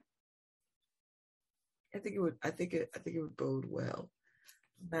 I think it would bode well.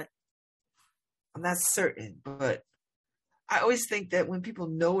 I'm not certain, but I always think that when people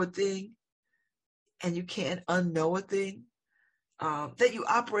know a thing and you can't unknow a thing, that you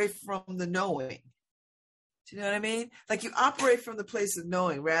operate from the knowing. Do you know what I mean? Like you operate from the place of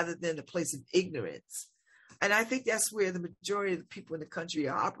knowing rather than the place of ignorance. And I think that's where the majority of the people in the country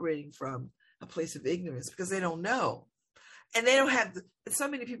are operating from, a place of ignorance, because they don't know. And they don't have, so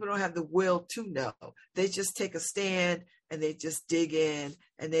many people don't have the will to know. They just take a stand and they just dig in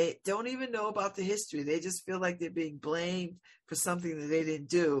and they don't even know about the history. They just feel like they're being blamed for something that they didn't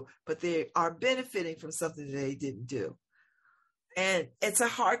do, but they are benefiting from something that they didn't do. And it's a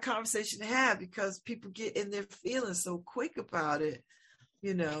hard conversation to have because people get in their feelings so quick about it,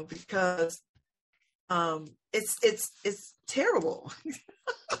 because it's terrible.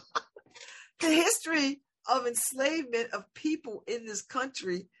 The history of enslavement of people in this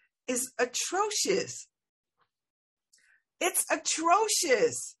country is atrocious. It's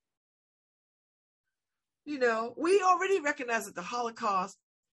atrocious. We already recognize that the Holocaust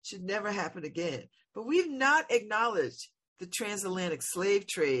should never happen again, but we've not acknowledged the transatlantic slave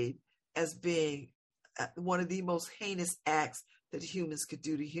trade as being one of the most heinous acts that humans could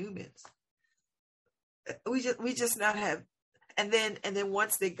do to humans. We just not have, and then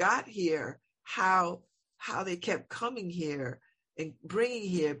once they got here, how they kept coming here and bringing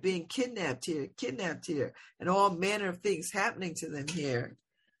here, being kidnapped here, and all manner of things happening to them here.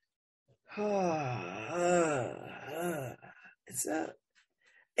 It's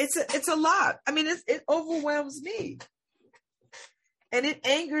a lot. I mean, it overwhelms me, and it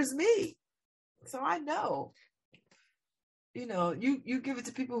angers me. So I know, you give it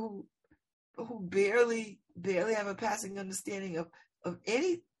to people who barely have a passing understanding of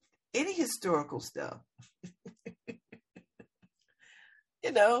any historical stuff.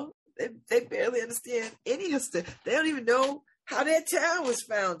 They barely understand any history. They don't even know how their town was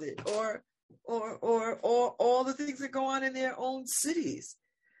founded or all the things that go on in their own cities.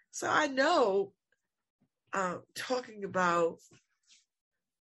 So I know talking about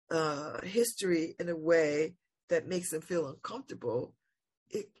history in a way that makes them feel uncomfortable,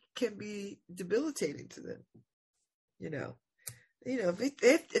 it can be debilitating to them. If they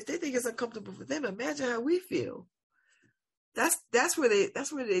think it's uncomfortable for them, imagine how we feel. That's where they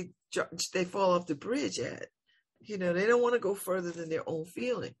fall off the bridge at. They don't want to go further than their own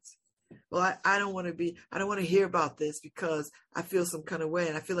feelings. Well, I don't want to hear about this because I feel some kind of way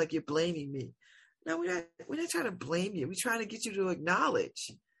and I feel like you're blaming me. No, we're not trying to blame you. We're trying to get you to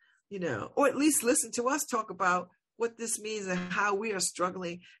acknowledge, or at least listen to us talk about what this means and how we are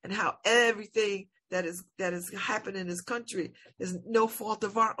struggling and how everything that is happening in this country is no fault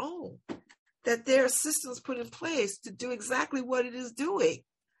of our own. That there are systems put in place to do exactly what it is doing,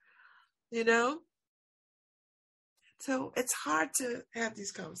 you know? So it's hard to have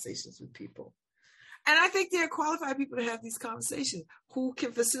these conversations with people. And I think there are qualified people to have these conversations who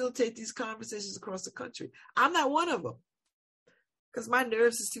can facilitate these conversations across the country. I'm not one of them because my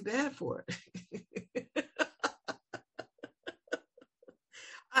nerves is too bad for it.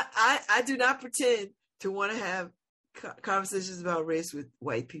 I do not pretend to want to have conversations about race with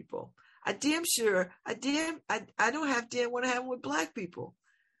white people. I don't want to have them with black people,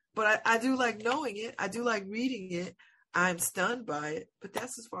 but I do like knowing it. I do like reading it. I'm stunned by it, but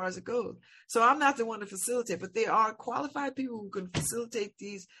that's as far as it goes. So I'm not the one to facilitate, but there are qualified people who can facilitate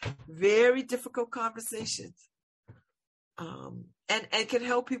these very difficult conversations, and can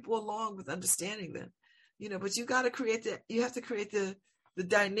help people along with understanding them, you know. But you have to create the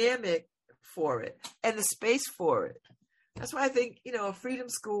dynamic for it and the space for it. That's why I think, you know, a freedom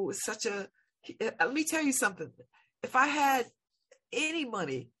school is such a. Let me tell you something. If I had any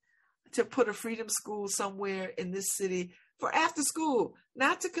money to put a freedom school somewhere in this city for after school,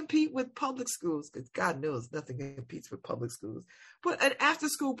 not to compete with public schools, because God knows nothing competes with public schools, but an after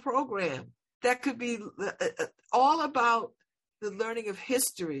school program that could be all about the learning of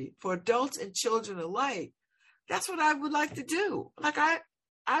history for adults and children alike. That's what I would like to do. Like I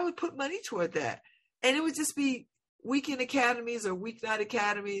would put money toward that. And it would just be weekend academies or weeknight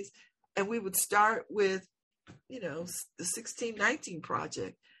academies. And we would start with, you know, the 1619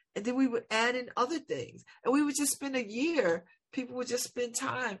 Project. And then we would add in other things. And we would just spend a year, people would just spend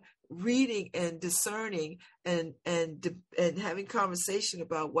time reading and discerning and having conversation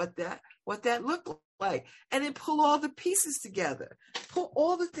about what that looked like. And then pull all the pieces together, pull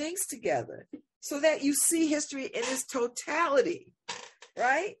all the things together so that you see history in its totality,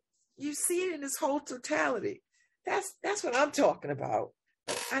 right? You see it in its whole totality. That's what I'm talking about.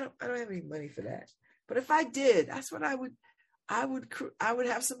 I don't have any money for that. But if I did, that's what I would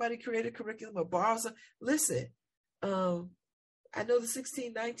have somebody create a curriculum or borrow some. Listen, I know the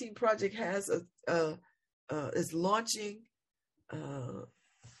 1619 Project has is launching.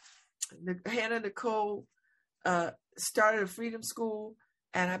 Hannah Nicole started a freedom school,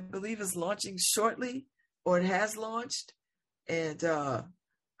 and I believe is launching shortly, or it has launched. And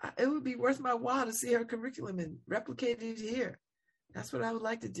it would be worth my while to see her curriculum and replicate it here. That's what I would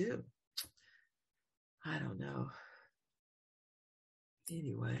like to do. I don't know.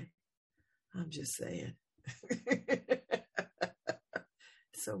 Anyway, I'm just saying.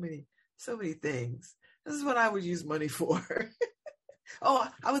 so many things. This is what I would use money for. Oh,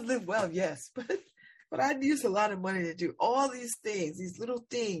 I would live well, yes, but I'd use a lot of money to do all these things, these little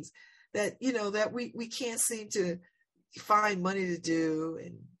things that, you know, that we can't seem to find money to do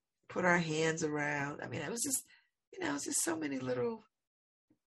and put our hands around. I mean, it was just, you know, it's just so many little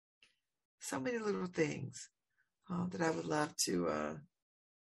things that I would love to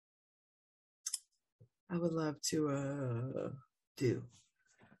do.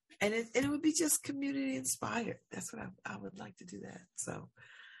 And it would be just community inspired. That's what I would like to do that. So,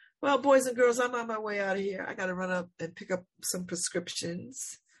 well, boys and girls, I'm on my way out of here. I got to run up and pick up some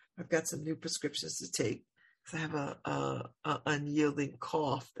prescriptions. I've got some new prescriptions to take because I have a unyielding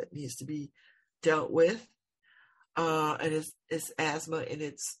cough that needs to be dealt with. And it's asthma in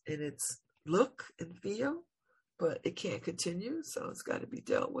its look and feel, but it can't continue, so it's got to be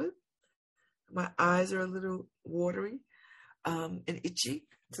dealt with. My eyes are a little watery and itchy,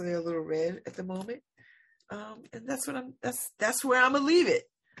 so they're a little red at the moment. And that's where I'm gonna leave it.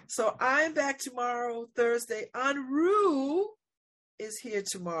 So I'm back tomorrow, Thursday. Anru is here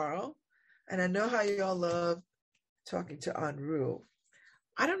tomorrow, and I know how y'all love talking to Anru.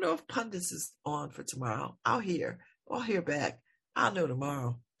 I don't know if Pundits is on for tomorrow. I'll hear back. I'll know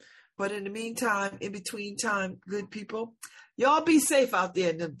tomorrow. But in the meantime, in between time, good people, y'all be safe out there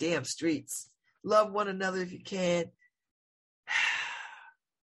in them damn streets. Love one another if you can.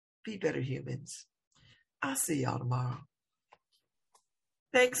 Be better humans. I'll see y'all tomorrow.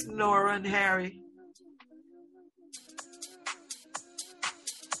 Thanks, Nora and Harry.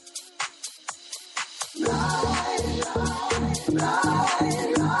 Ride, ride,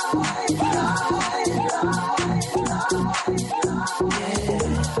 ride, ride.